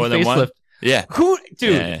part of Team Facelift. Yeah. Who?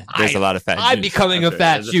 Dude. Yeah. There's a lot of Fat Jews. I'm becoming a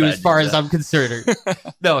Fat Jew as far as I'm concerned.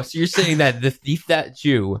 No, so you're saying that the Fat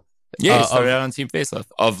Jew... Yeah, he started out on Team Facelift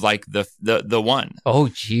of like the one. Oh,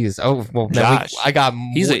 jeez. Oh, well, Josh. I got.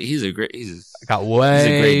 He's a great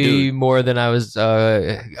way dude. more than I was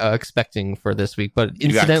expecting for this week. But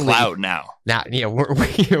incidentally, you got clout now. Yeah,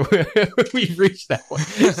 we've reached that point.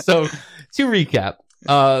 So to recap,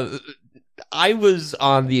 I was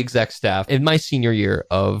on the exec staff in my senior year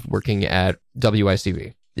of working at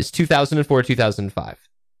WICB. It's 2004-2005.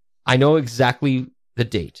 I know exactly the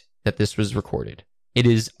date that this was recorded. It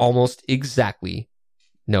is almost exactly,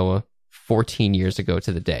 Noah, 14 years ago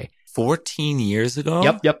to the day. 14 years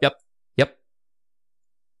ago? Yep.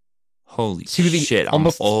 Holy shit, I'm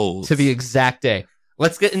old. To the exact day.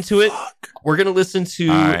 Let's get into it. Fuck. We're going to listen to...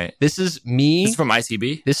 All right. This is me. This is from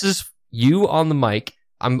ICB? This is you on the mic.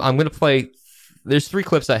 I'm going to play... There's 3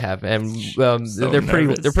 clips I have, and they're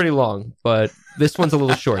pretty long, but this one's a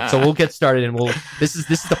little short. So we'll get started, and this is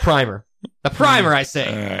the primer. The primer, I say.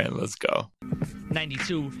 All right, let's go.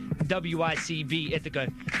 92 WICB Ithaca.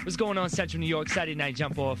 What's going on, Central New York? Saturday night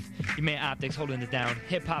jump off. Your man Optics holding it down.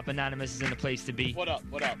 Hip Hop Anonymous is in the place to be. What up?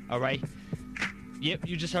 All right. Yep,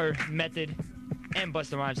 you just heard Method and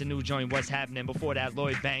Busta Rhymes, the new joint, What's Happening. Before that,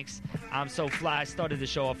 Lloyd Banks, I'm So Fly. Started the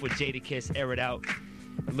show off with Jadakiss, Air It Out.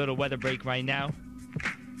 A little weather break right now.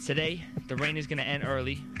 Today, the rain is going to end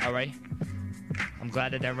early, all right? I'm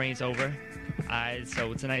glad that rain's over.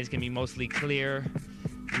 So tonight is going to be mostly clear.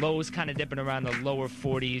 Lows kind of dipping around the lower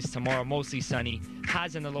 40s. Tomorrow, mostly sunny.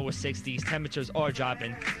 Highs in the lower 60s. Temperatures are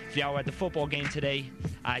dropping. If y'all were at the football game today,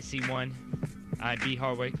 IC won. beat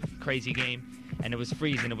Hardwick. Crazy game. And it was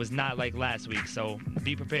freezing. It was not like last week. So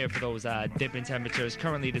be prepared for those dipping temperatures.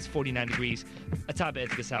 Currently, it is 49 degrees atop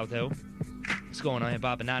Ithaca South Hill. What's going on here,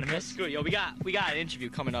 Bob Anonymous? Good, yo. We got an interview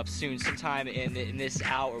coming up soon, sometime in this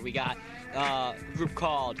hour. We got a group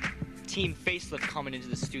called Team Facelift coming into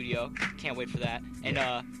the studio. Can't wait for that. And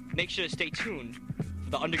make sure to stay tuned for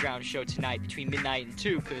the Underground show tonight between midnight and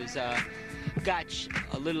 2, because we got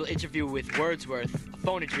a little interview with Wordsworth, a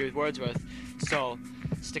phone interview with Wordsworth. So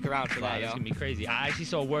stick around for that, yo. It's gonna be crazy. I actually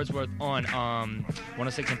saw Wordsworth on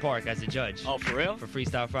 106 & Park as a judge. Oh, for real? For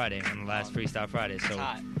Freestyle Friday, on the last Freestyle Friday. So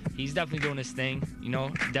he's definitely doing his thing. You know,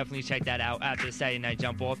 definitely check that out after the Saturday night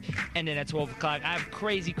jump off. And then at 12 o'clock, I have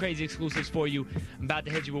crazy exclusives for you. I'm about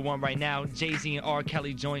to hit you with one right now. Jay-Z and R.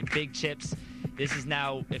 Kelly joint, Big Chips. This is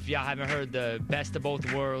now, if y'all haven't heard, the Best of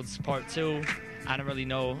Both Worlds Part 2. I don't really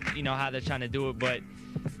know, how they're trying to do it, but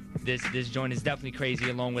this joint is definitely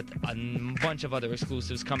crazy, along with a bunch of other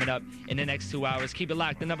exclusives coming up in the next 2 hours. Keep it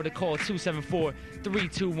locked. The number to call,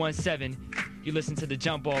 274-3217. You listen to the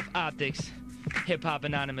Jump Off, Optics, Hip Hop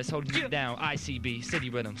Anonymous, holding you down, ICB, City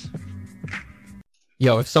Rhythms.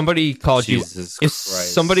 Yo, if somebody called Jesus if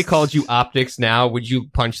Christ. somebody called you Optics now, would you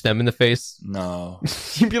punch them in the face? No.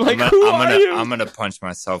 You'd be like, "Who are you?" I'm gonna punch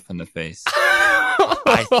myself in the face.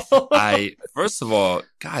 I first of all,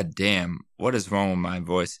 god damn, what is wrong with my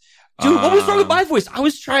voice? Dude, what was wrong with my voice? I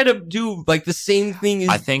was trying to do like the same thing.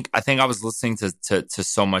 I think I was listening to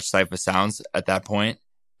so much Cypher Sounds at that point,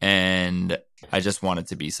 and I just wanted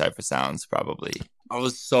to be Cypher Sounds. Probably, I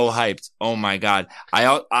was so hyped. Oh my god!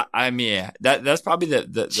 I mean, yeah, that's probably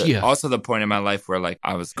the also the point in my life where like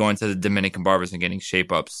I was going to the Dominican barbers and getting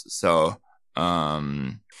shape ups. So,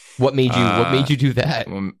 what made you do that?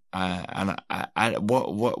 What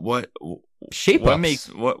shape ups?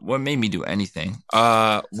 What made me do anything?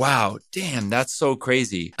 Wow, damn, that's so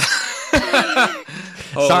crazy.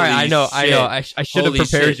 Sorry, I know. I should have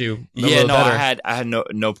prepared you. Yeah, no, better. I had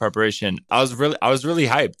no preparation. I was really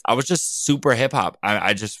hyped. I was just super hip hop.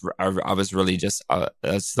 I was really just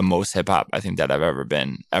that's the most hip hop I think that I've ever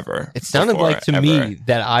been ever. It sounded like to me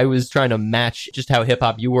that I was trying to match just how hip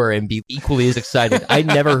hop you were and be equally as excited. I'd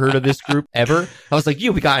never heard of this group ever. I was like,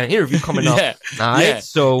 we got an interview coming up. All right,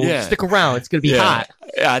 so stick around. It's gonna be hot.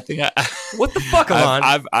 Yeah, I think what the fuck,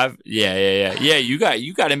 Alon? Yeah.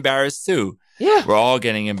 You got embarrassed too. Yeah. We're all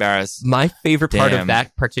getting embarrassed. My favorite part of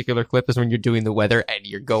that particular clip is when you're doing the weather and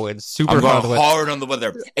you're going super hard on the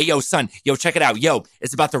weather. Hey, yo, son. Yo, check it out. Yo,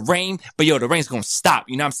 it's about to rain, but yo, the rain's going to stop.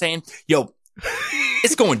 You know what I'm saying? Yo,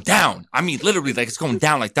 it's going down. I mean, literally, like, it's going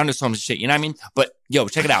down like thunderstorms and shit. You know what I mean? But, yo,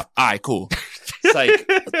 check it out. All right, cool. It's like,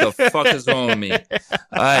 what the fuck is wrong with me?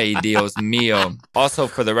 Ay, Dios mío. Also,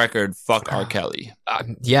 for the record, fuck R. Kelly.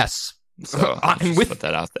 Yes. So and with put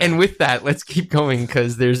that out there. And with that, let's keep going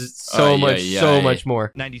because there's so much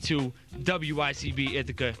more. 92 WICB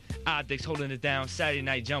Ithaca Optics holding it down. Saturday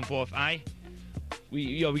night jump off.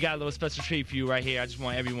 We got a little special treat for you right here. I just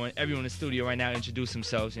want everyone in the studio right now to introduce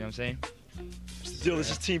themselves. You know what I'm saying? Yo,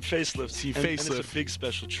 this is Team Facelift. Team Facelift. And it's a big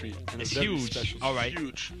special treat. And it's a very huge. Special All right.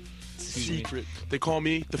 Huge. Secret. They call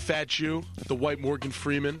me the Fat Jew, the White Morgan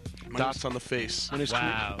Freeman. Dots on the face. My name's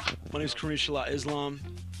Wow. My name's Kareem Shalat Islam.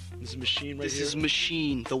 This is Machine right here. This is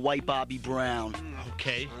Machine, the white Bobby Brown.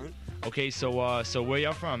 Okay. Okay, so where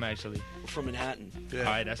y'all from actually? We're from Manhattan. Yeah. All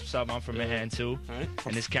right, that's what's up. I'm from Manhattan too. All right.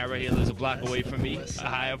 And this cat right here lives a block away from me.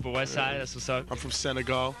 High Upper West Side. That's what's up. I'm from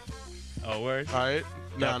Senegal. Oh, word? All right?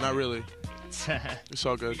 Nah, not really. It's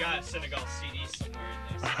all good. We got Senegal CDs somewhere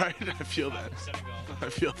in there. All right, I feel that. I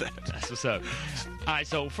feel that. That's what's up. All right,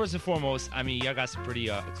 so first and foremost, I mean, y'all got some pretty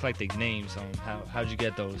eclectic names. How'd you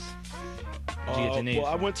get those? How'd you get your names? Well,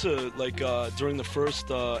 I went to during the first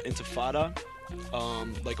Intifada,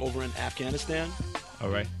 over in Afghanistan. All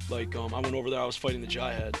right. I went over there. I was fighting the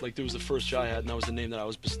Jihad. There was the first Jihad, and that was the name that I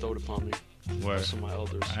was bestowed upon me. Word. From my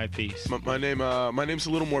elders. All right, peace. My name's a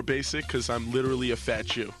little more basic because I'm literally a Fat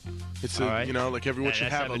Jew. It's like everyone should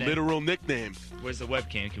have a literal nickname. Where's the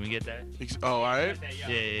webcam? Can we get that? Oh, all right. Yeah.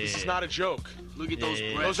 This is not a joke. Look at those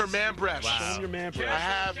breasts. Those are man breasts. Wow. Show them your man breasts.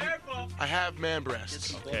 I have man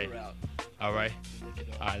breasts. Okay. All right.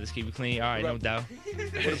 All right, let's keep it clean. All right, no doubt.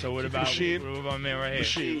 So what about Machine? What about my man right here?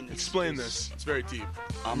 Machine. Explain this. It's very deep.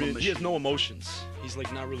 He has no emotions. He's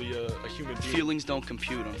not really a human being. Feelings don't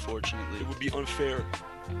compute, unfortunately. It would be unfair.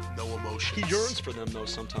 No emotions. He yearns for them though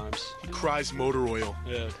sometimes. He cries motor oil.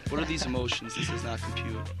 Yeah. What are these emotions? This does not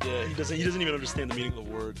compute. Yeah, he doesn't even understand the meaning of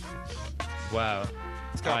the word. Wow. All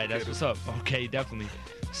right, that's what's up. Okay, definitely.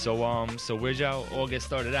 So where'd y'all all get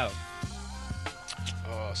started out?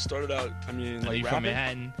 Started out, Are you from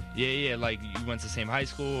Manhattan? Yeah. Like you went to the same high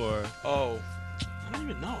school or? Oh, I don't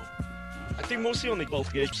even know. I think mostly on the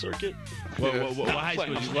Gulf Gate circuit. What high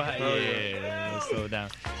school? Let's slow it down.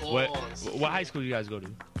 What high school you guys go to?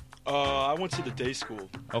 I went to the day school.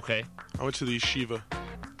 Okay. I went to the yeshiva.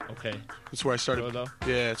 Okay. That's where I started.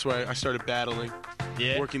 Yeah, that's where I started battling.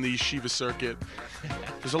 Yeah. Working the yeshiva circuit.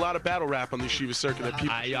 There's a lot of battle rap on the yeshiva circuit that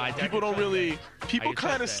people don't really. People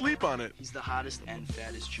kind of sleep on it. He's the hottest and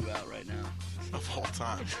fattest Jew out right now. Of all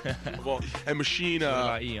time. And Machine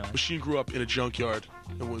grew up in a junkyard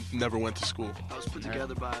and never went to school. I was put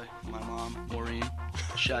together by my mom, Maureen.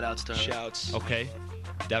 Shout outs to her. Shouts. Okay.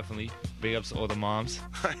 Definitely. Big ups to all the moms.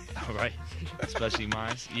 All right. Especially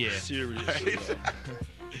mine. Yeah. Serious. Right?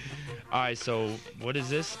 All right, so what is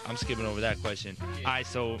this? I'm skipping over that question. All right,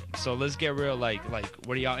 so let's get real. Like,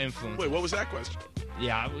 what are y'all influences? Wait, what was that question?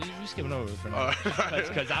 Yeah, we skipping over it for now.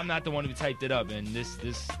 Because I'm not the one who typed it up, and this.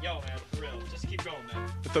 Yo, man, for real, just keep going, man.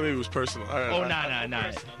 I thought maybe it was personal. All right, Oh, nah.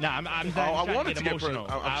 I'm wanted to get emotional.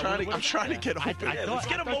 I'm trying to get open. Let's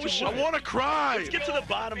get emotional. I want to cry. Let's get to the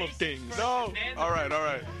bottom of things. No. All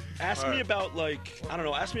right. Ask me about I don't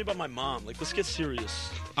know. Ask me about my mom. Let's get serious.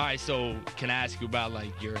 All right, so can I ask you about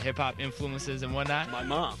your hip hop influences and whatnot? My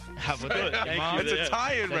mom. How about that? Your mom? It's a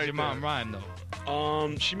tie-in Does right your mom rhyme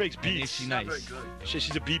though? She makes And beats. is she nice?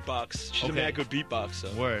 She's a beatbox. She's a Okay. mad good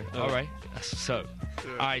beatboxer. Word. All right. That's what's up.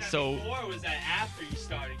 All right, so Or was that after you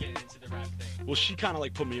started getting into the rap thing? Well, she kind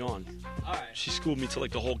of put me on. All right. She schooled me to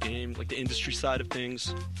the whole game, the industry side of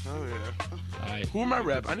things. Oh yeah. all right. Who are my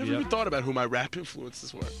rap? I never Yep. even thought about who my rap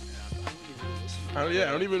influences were. I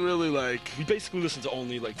don't even really We basically listen to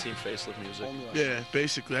only Team Facelift music. Yeah,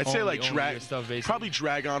 basically, I'd say Only like your stuff, basically. probably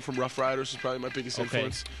Drag On from Rough Riders is probably my biggest Okay.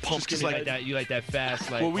 influence. Pumpkin Just 'cause, You like that? You like that fast,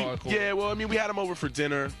 hardcore? well, I mean, we had him over for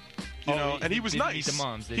dinner. You know, and he was did nice. Meet the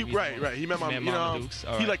moms. Did He, meet the right, moms. right. He met my, Met Mama Dukes.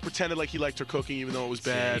 All he right. pretended like he liked her cooking, even though it was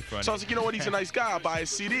Yeah, bad. funny. So I was like, you know what? He's a nice guy. I'll buy his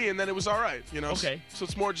CD, and then it was all right. You know. Okay. So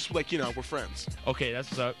it's more just we're friends. Okay, that's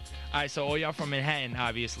what's up. All right, so all y'all from Manhattan,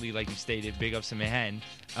 obviously, like you stated, big ups to Manhattan.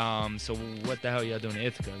 So what the hell y'all doing in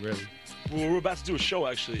Ithaca, really? Well, we're about to do a show,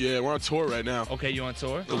 actually. Yeah, we're on tour right now. Okay, you on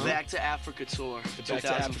tour? The Back to Africa tour. The Back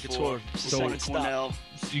to Africa tour. So- Going to Cornell.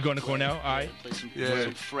 You going to Cornell? All right. Play some, Yeah.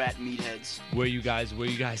 some frat meatheads. Where you guys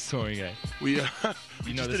touring at? We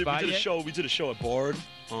You know the We spot did a yet? show. We did a show at Bard.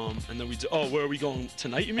 And then we did. Oh, where are we going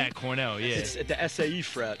tonight? You mean? At Cornell, yeah. It's at the SAE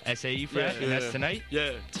frat. SAE frat, Yeah. and that's Yeah. tonight?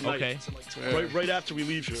 Yeah, tonight. Okay. Right after we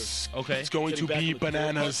leave here. Okay. It's going to Getting back be on the tour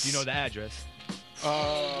bananas. You know the address.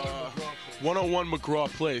 101 McGraw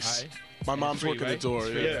Place. All right. My And mom's free, working right? the door. It's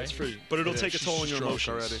Yeah. free, Yeah, right? it's free. But it'll Yeah, take a she's toll on your drunk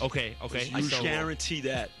emotions. already. Okay, okay. You So- guarantee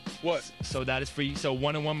that. What? So that is free. So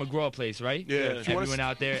 101 McGraw Place, right? Yeah. If you wanna Everyone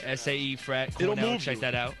out there, SAE frat, It'll Cornell, move check you.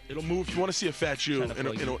 that out. It'll move If you. you want to see a fat Jew Trying to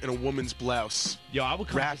plug you. in a woman's blouse, Yo, I would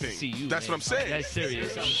come just to rapping. see you. That's man. what I'm saying. That's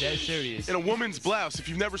serious. I'm dead serious. in a woman's blouse, if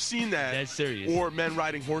you've never seen that, That's serious. or men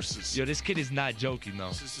riding horses. Yo, this kid is not joking though.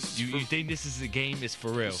 This is You for- think this is a game? It's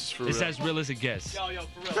for real. This is for It's real. as real as it gets. Yo, for real.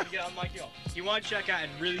 Let me get on mic, yo. If you want to check out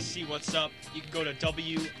and really see what's up, you can go to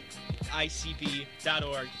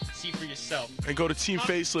WICB.org. See for yourself. And go to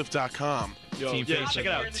teamfacelift.com. Yo, Team yeah, Facelift. check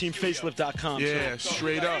it out. Teamfacelift.com. Yeah,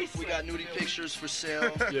 straight up. We got nudie pictures for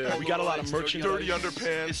sale. Yeah, we got a lot of merchandise. Dirty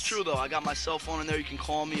underpants. It's true though. I got my cell phone in there. You can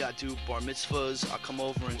call me. I do bar mitzvahs. I'll come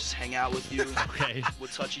over and just hang out with you. Okay. We'll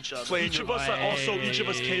touch each other. Play in Each your- of us each of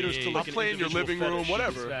us caters to I'll like an play in your individual living room, fetish.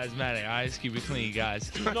 whatever. Spasmatic. All right, let's keep it clean,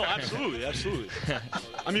 guys. No, absolutely.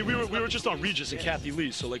 I mean, we were just on Regis and Kathy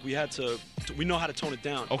Lee, so we had to. We know how to tone it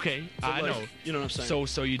down. Okay, So, I know. You know what I'm saying?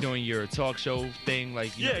 So you're doing your talk show thing,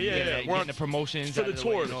 like you Yeah, know, yeah, getting, yeah. that- We're getting the promotions for out the of the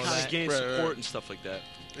way tour, and to all kind that. of gain Right, support right. and stuff like that.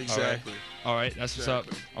 Exactly. All right, that's what's up.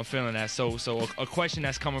 I'm feeling that. So a question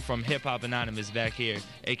that's coming from Hip Hop Anonymous back here,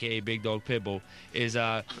 aka Big Dog Pitbull, is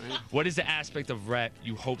what is the aspect of rap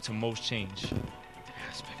you hope to most change?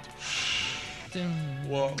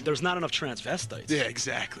 Well, There's not enough transvestites. yeah,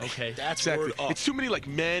 exactly. Okay. That's Exactly. word up. It's too many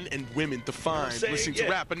men and women defined saying? listening Yeah. to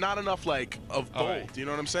rap, but not enough of All both. right. You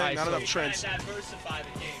know what I'm saying? All Not right, enough so- trans. Diversify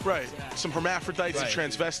the game. Right. Some hermaphrodites Right.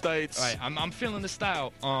 and transvestites. All right, I'm feeling the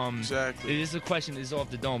style. Exactly. This is a question. This is off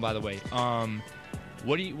the dome, by the way.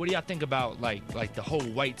 What do y'all think about like the whole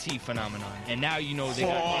white tee phenomenon? And now you know they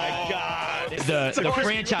got God. the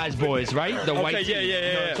franchise boys, right? The white tee. yeah, You know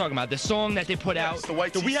what yeah. I'm talking about? The song that they put out. It's the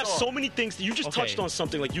white We tee have song. so many things that you just Okay. touched on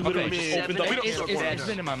something like you Okay. literally just opened up. It's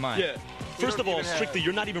been in my mind. Yeah. First don't of all, even have- strictly,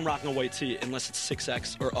 you're not even rocking a white tee unless it's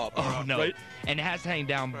 6X or up. Oh no. Right? And it has to hang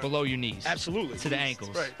down below your knees. Absolutely. To the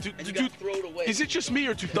ankles. Right. And you gotta throw it away. Is it just me,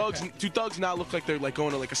 or do thugs not look like they're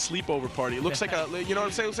going to like a sleepover party? It looks like a, you know what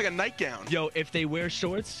I'm saying? It looks like a nightgown. Yo, if they wear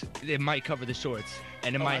shorts, it might cover the shorts,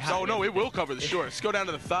 and it might. Oh no, it will cover the shorts. Go down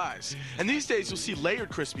to the thighs. And these days you'll see layered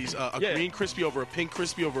crispies, a Yeah. green crispy over a pink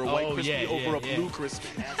crispy over a white Oh, crispy yeah, over yeah, a blue crispy.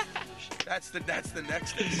 That's the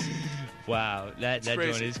next. Wow, that joint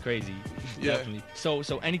crazy. is crazy. Yeah. Definitely.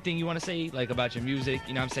 So anything you want to say like about your music?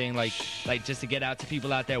 You know what I'm saying? Like just to get out to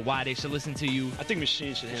people out there why they should listen to you. I think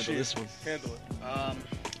Machine should handle this one. Handle it.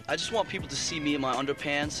 I just want people to see me in my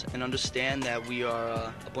underpants and understand that we are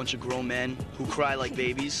a bunch of grown men who cry like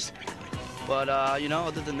babies. But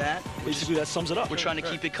other than that, Basically, that sums it up. we're trying to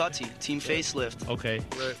keep it cutty. Team Facelift. Okay.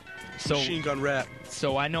 Right. So Machine gun rap.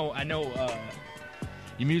 so I know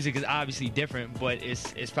your music is obviously different, but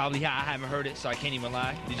it's probably how I haven't heard it, so I can't even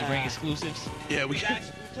lie. Did you bring exclusives? Yeah, we. We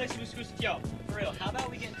play some exclusive. Yo, for real. How about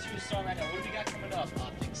we get into a song right now? What do we got coming up?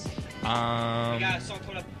 Optics. We got a song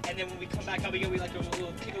coming up, and then when we come back, how we get like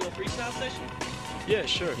kick a little freestyle session? Yeah,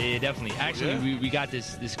 sure. Yeah, definitely. Actually, Yeah. we got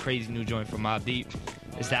this crazy new joint from Mobb Deep.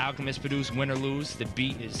 It's the Alchemist produced Win or Lose. The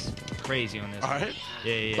beat is crazy on this. All right.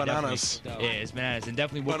 Yeah, Bananas. definitely. Yeah, it's bananas. And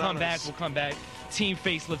definitely we'll come back. Bananas. We'll come back. Team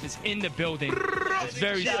Facelift is in the building. It's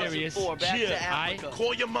very serious. Back to Africa.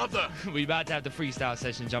 Call your mother. We about to have the freestyle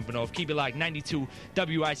session jumping off. Keep it locked. 92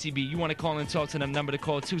 WICB. You want to call and talk to them? Number to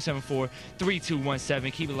call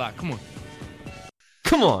 274-3217. Keep it locked. Come on.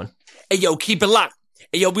 Come on. Hey, yo, keep it locked.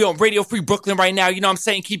 Hey, yo, we on Radio Free Brooklyn right now. You know what I'm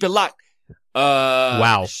saying? Keep it locked.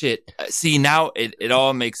 Wow. Shit. See, now it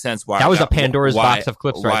all makes sense why that was a Pandora's box of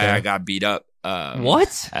clips right there. Why I got beat up.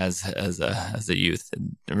 What? As a youth.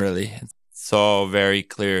 Really. It's all very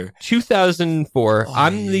clear. 2004.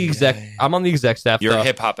 I'm on the exec staff. You're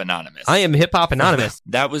Hip Hop Anonymous. I am Hip Hop Anonymous.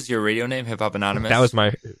 That was your radio name, Hip Hop Anonymous? That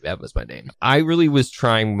was my name. I really was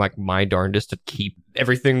trying like my darndest to keep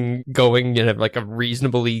everything going at like a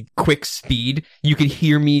reasonably quick speed. You could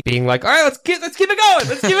hear me being like, all right, let's keep it going.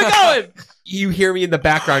 Let's keep it going. You hear me in the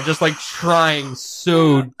background just like trying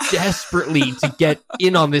so desperately to get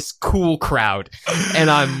in on this cool crowd. And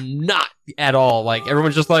I'm not at all. Like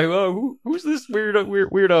everyone's just like, oh, who's this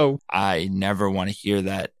weirdo? I never want to hear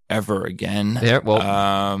that ever again. Yeah,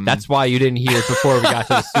 well, that's why you didn't hear it before we got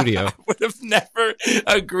to the studio. I would have never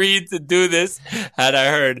agreed to do this had I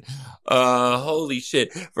heard. Holy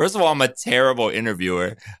shit. First of all, I'm a terrible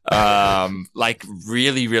interviewer. Like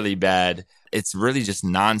really, really bad. It's really just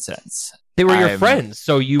nonsense. They were your friends,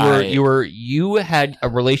 so you had a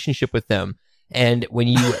relationship with them. And when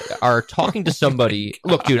you are talking to somebody,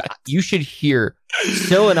 look, dude, you should hear.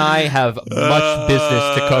 Sil and I have much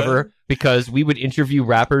business to cover because we would interview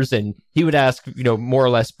rappers, and he would ask, more or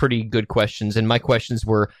less pretty good questions, and my questions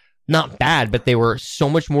were not bad, but they were so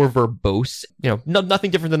much more verbose.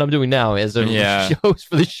 Nothing different than I'm doing now as a host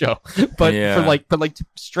for the show. But for like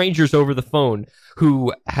strangers over the phone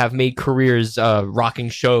who have made careers rocking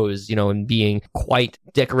shows, and being quite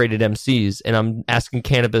decorated MCs, and I'm asking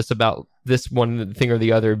Cannabis about this one thing or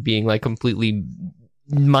the other, being like completely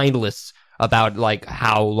mindless about like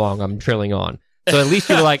how long I'm trilling on. So at least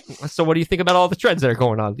you're like, so what do you think about all the trends that are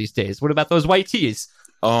going on these days? What about those white tees?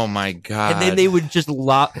 Oh my God. And then they would just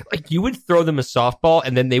you would throw them a softball,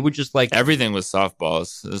 and then they would just like... Everything was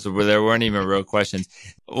softballs. There weren't even real questions.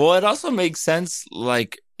 Well, it also makes sense,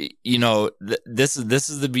 like, this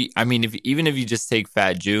is the beat. I mean, even if you just take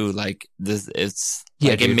Fat Jew, like this, it's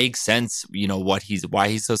like it makes sense. Why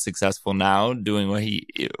he's so successful now, doing what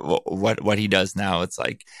he does now. It's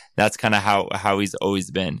like that's kind of how he's always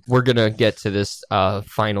been. We're gonna get to this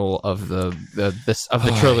final of the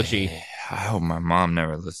trilogy. I hope my mom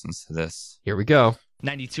never listens to this. Here we go.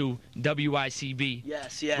 92 WICB.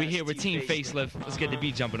 Yes. We're here with Team Facelift. Let's get the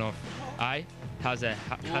beat jumping off. All right? How's that?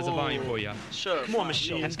 How's the volume for you? Sure. Come on,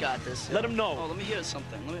 Michelle. He's got this. Let him know. Oh, let me hear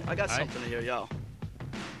something. I got something to hear, yo.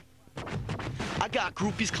 I got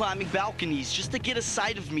groupies climbing balconies just to get a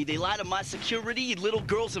sight of me. They lie to my security, little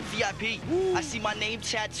girls in VIP. Woo. I see my name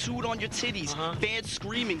tattooed on your titties. Fans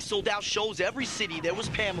screaming, sold out shows every city. There was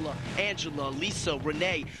Pamela, Angela, Lisa,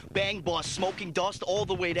 Renee, Bang Boss, smoking dust all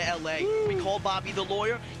the way to LA. Woo. We called Bobby the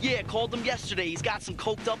lawyer? Yeah, called him yesterday. He's got some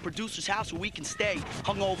coked up producer's house where we can stay.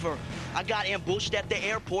 Hungover. I got ambushed at the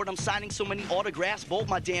airport. I'm signing so many autographs, both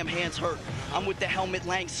my damn hands hurt. I'm with the helmet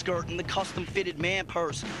lang skirt and the custom fitted man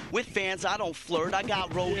purse. With fans, I don't flirt. I got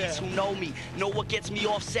roadies who know me, know what gets me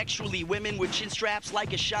off sexually. Women with chin straps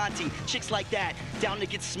like Ashanti, chicks like that, down to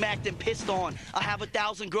get smacked and pissed on. I have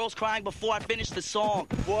 1,000 girls crying before I finish the song.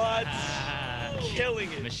 What?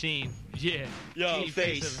 Killing it. Machine. Yeah. Yo,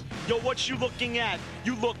 face. Yo, what you looking at?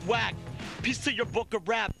 You look whack. Piece to your book of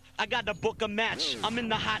rap. I got a book a match. I'm in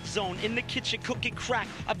the hot zone, in the kitchen cooking crack.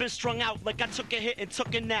 I've been strung out like I took a hit and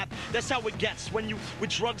took a nap. That's how it gets when you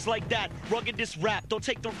with drugs like that. Rugged this rap, don't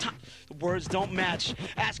take no time. The words don't match.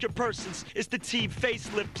 Ask your persons. It's the Team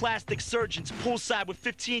Facelift plastic surgeons. Poolside with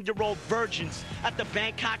 15-year-old virgins. At the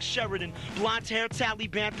Bangkok Sheraton. Blonde hair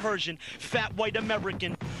Taliban Persian. Fat white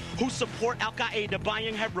American. Who support Al-Qaeda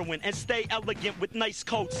buying heroin and stay elegant with nice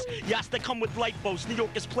coats. Yachts that come with lifeboats. New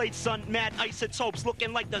York has played sun, mad isotopes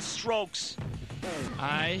looking like the Strokes.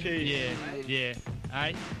 Aight, yeah.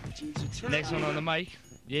 Aight. Next one on the mic.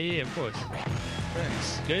 Yeah, of course.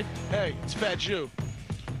 Thanks. Good? Hey, it's Fat Jew.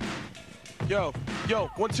 Yo,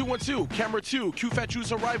 1 2 1 2, camera 2, Q Fat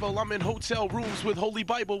Jew's arrival. I'm in hotel rooms with Holy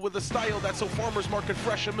Bible with a style that's so farmers market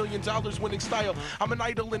fresh, $1 million winning style. I'm an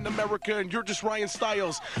idol in America and you're just Ryan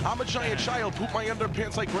Stiles. I'm a giant child, poop my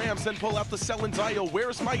underpants like grams, then pull out the selling dial.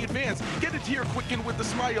 Where's my advance? Get it here quicken with a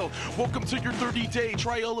smile. Welcome to your 30-day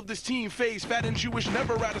trial of this team face. Fat and Jewish,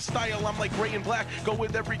 never out of style. I'm like gray and black, go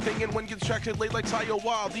with everything, and when gets distracted, late like tile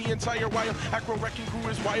wild. The entire wild acro wrecking crew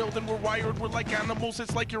is wild and we're wired. We're like animals,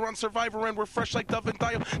 it's like you're on Survivor and we're fresh like Dove and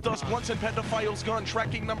Dial. Dust blunts and pedophiles gone,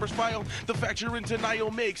 tracking numbers file. The fact you're in denial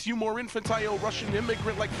makes you more infantile. Russian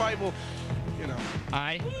immigrant like Fievel.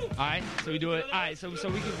 Alright, so we do it. Alright, so we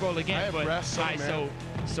can roll again. I have but rest, alright, man.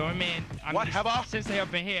 so man, since they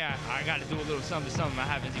up in here, I gotta do a little something. I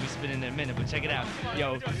haven't even spit in a minute, but check it out.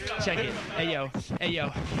 Yo, check it. Hey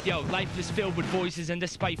yo, life is filled with voices and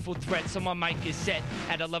despiteful threats. So my mic is set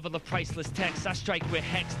at a level of priceless text. I strike with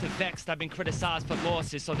hex to vexed. I've been criticized for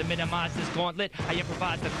losses, so to minimize this gauntlet, I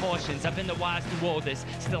improvise the cautions. I've been the wise through all this.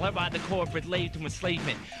 Still I ride the corporate slave to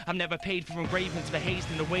enslavement. I'm never paid for engravements for haste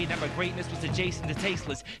in a way that my greatness was adjacent to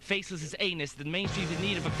tasteless. Faceless is anus. The mainstream's in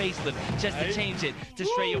need of a facelift just to change it, to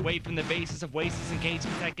stray away from the basis of wasteless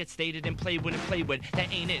engagement that gets stated and played with and played with.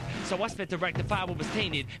 That ain't it. So I spit to rectify what was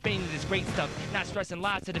tainted. Feigning is great stuff, not stressing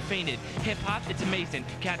lies to the fainted. Hip hop, it's amazing,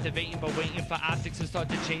 captivating, but waiting for optics to start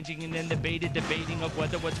to changing and then debating of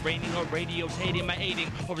whether what's raining or radio's hating my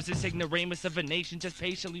aiding, or is this ignoramus of a nation just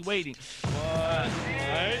patiently waiting?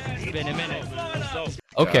 It's been a minute.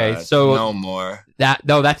 Okay, so no more.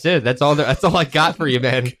 That's it. That's all I got for you,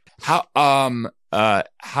 man. How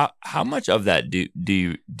much of that do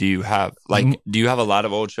you have? Like, do you have a lot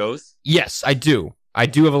of old shows? Yes, I do. I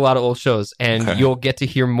do have a lot of old shows, and you'll get to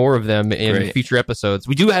hear more of them in future episodes.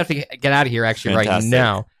 We do have to get out of here actually right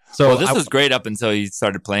now. So this was great up until you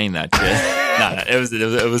started playing that shit.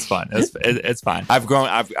 It was fun. It's fine. I've grown.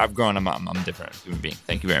 I'm a different human being.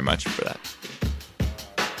 Thank you very much for that.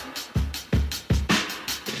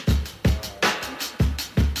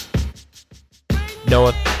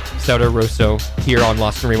 Noah Sauter Rosso here on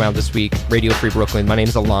Lost and Rewound this week. Radio Free Brooklyn. My name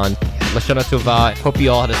is Alon. Lashana Tova. Hope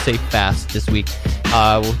you all had a safe fast this week.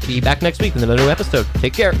 We'll be back next week with another new episode.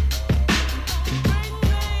 Take care.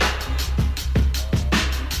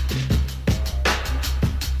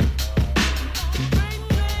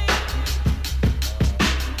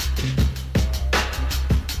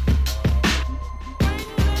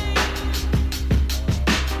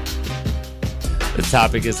 The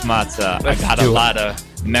topic is matzah. I got a lot of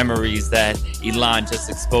memories that Elon just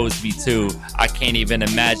exposed me to. I can't even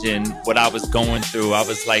imagine what I was going through. I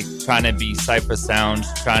was like trying to be Cypher Sound,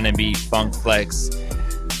 trying to be Funk Flex.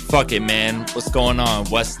 Fuck it, man. What's going on?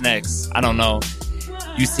 What's next? I don't know.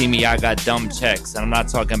 You see me, I got dumb checks. And I'm not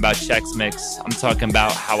talking about Chex Mix. I'm talking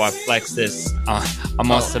about how I flex this.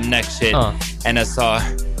 I'm on some next shit.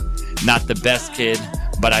 NSR, not the best kid,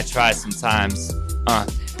 but I try sometimes.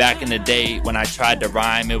 Back in the day when I tried to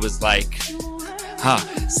rhyme, it was like,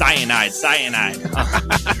 cyanide.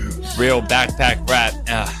 Real backpack rap.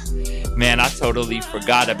 Man, I totally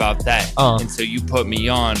forgot about that until you put me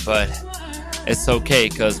on, but it's okay,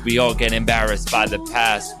 because we all get embarrassed by the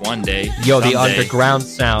past one day. Yo, someday. The underground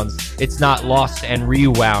sounds. It's not lost and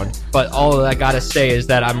rewound, but all I gotta say is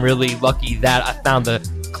that I'm really lucky that I found the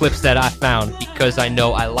clips that I found, because I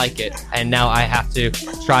know I like it, and now I have to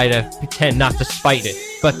try to pretend not to spite it.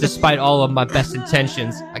 But despite all of my best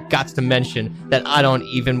intentions, I got to mention that I don't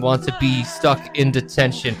even want to be stuck in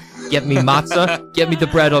detention. Get me matzah, get me the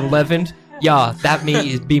bread unleavened. Yeah, that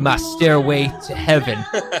may be my stairway to heaven.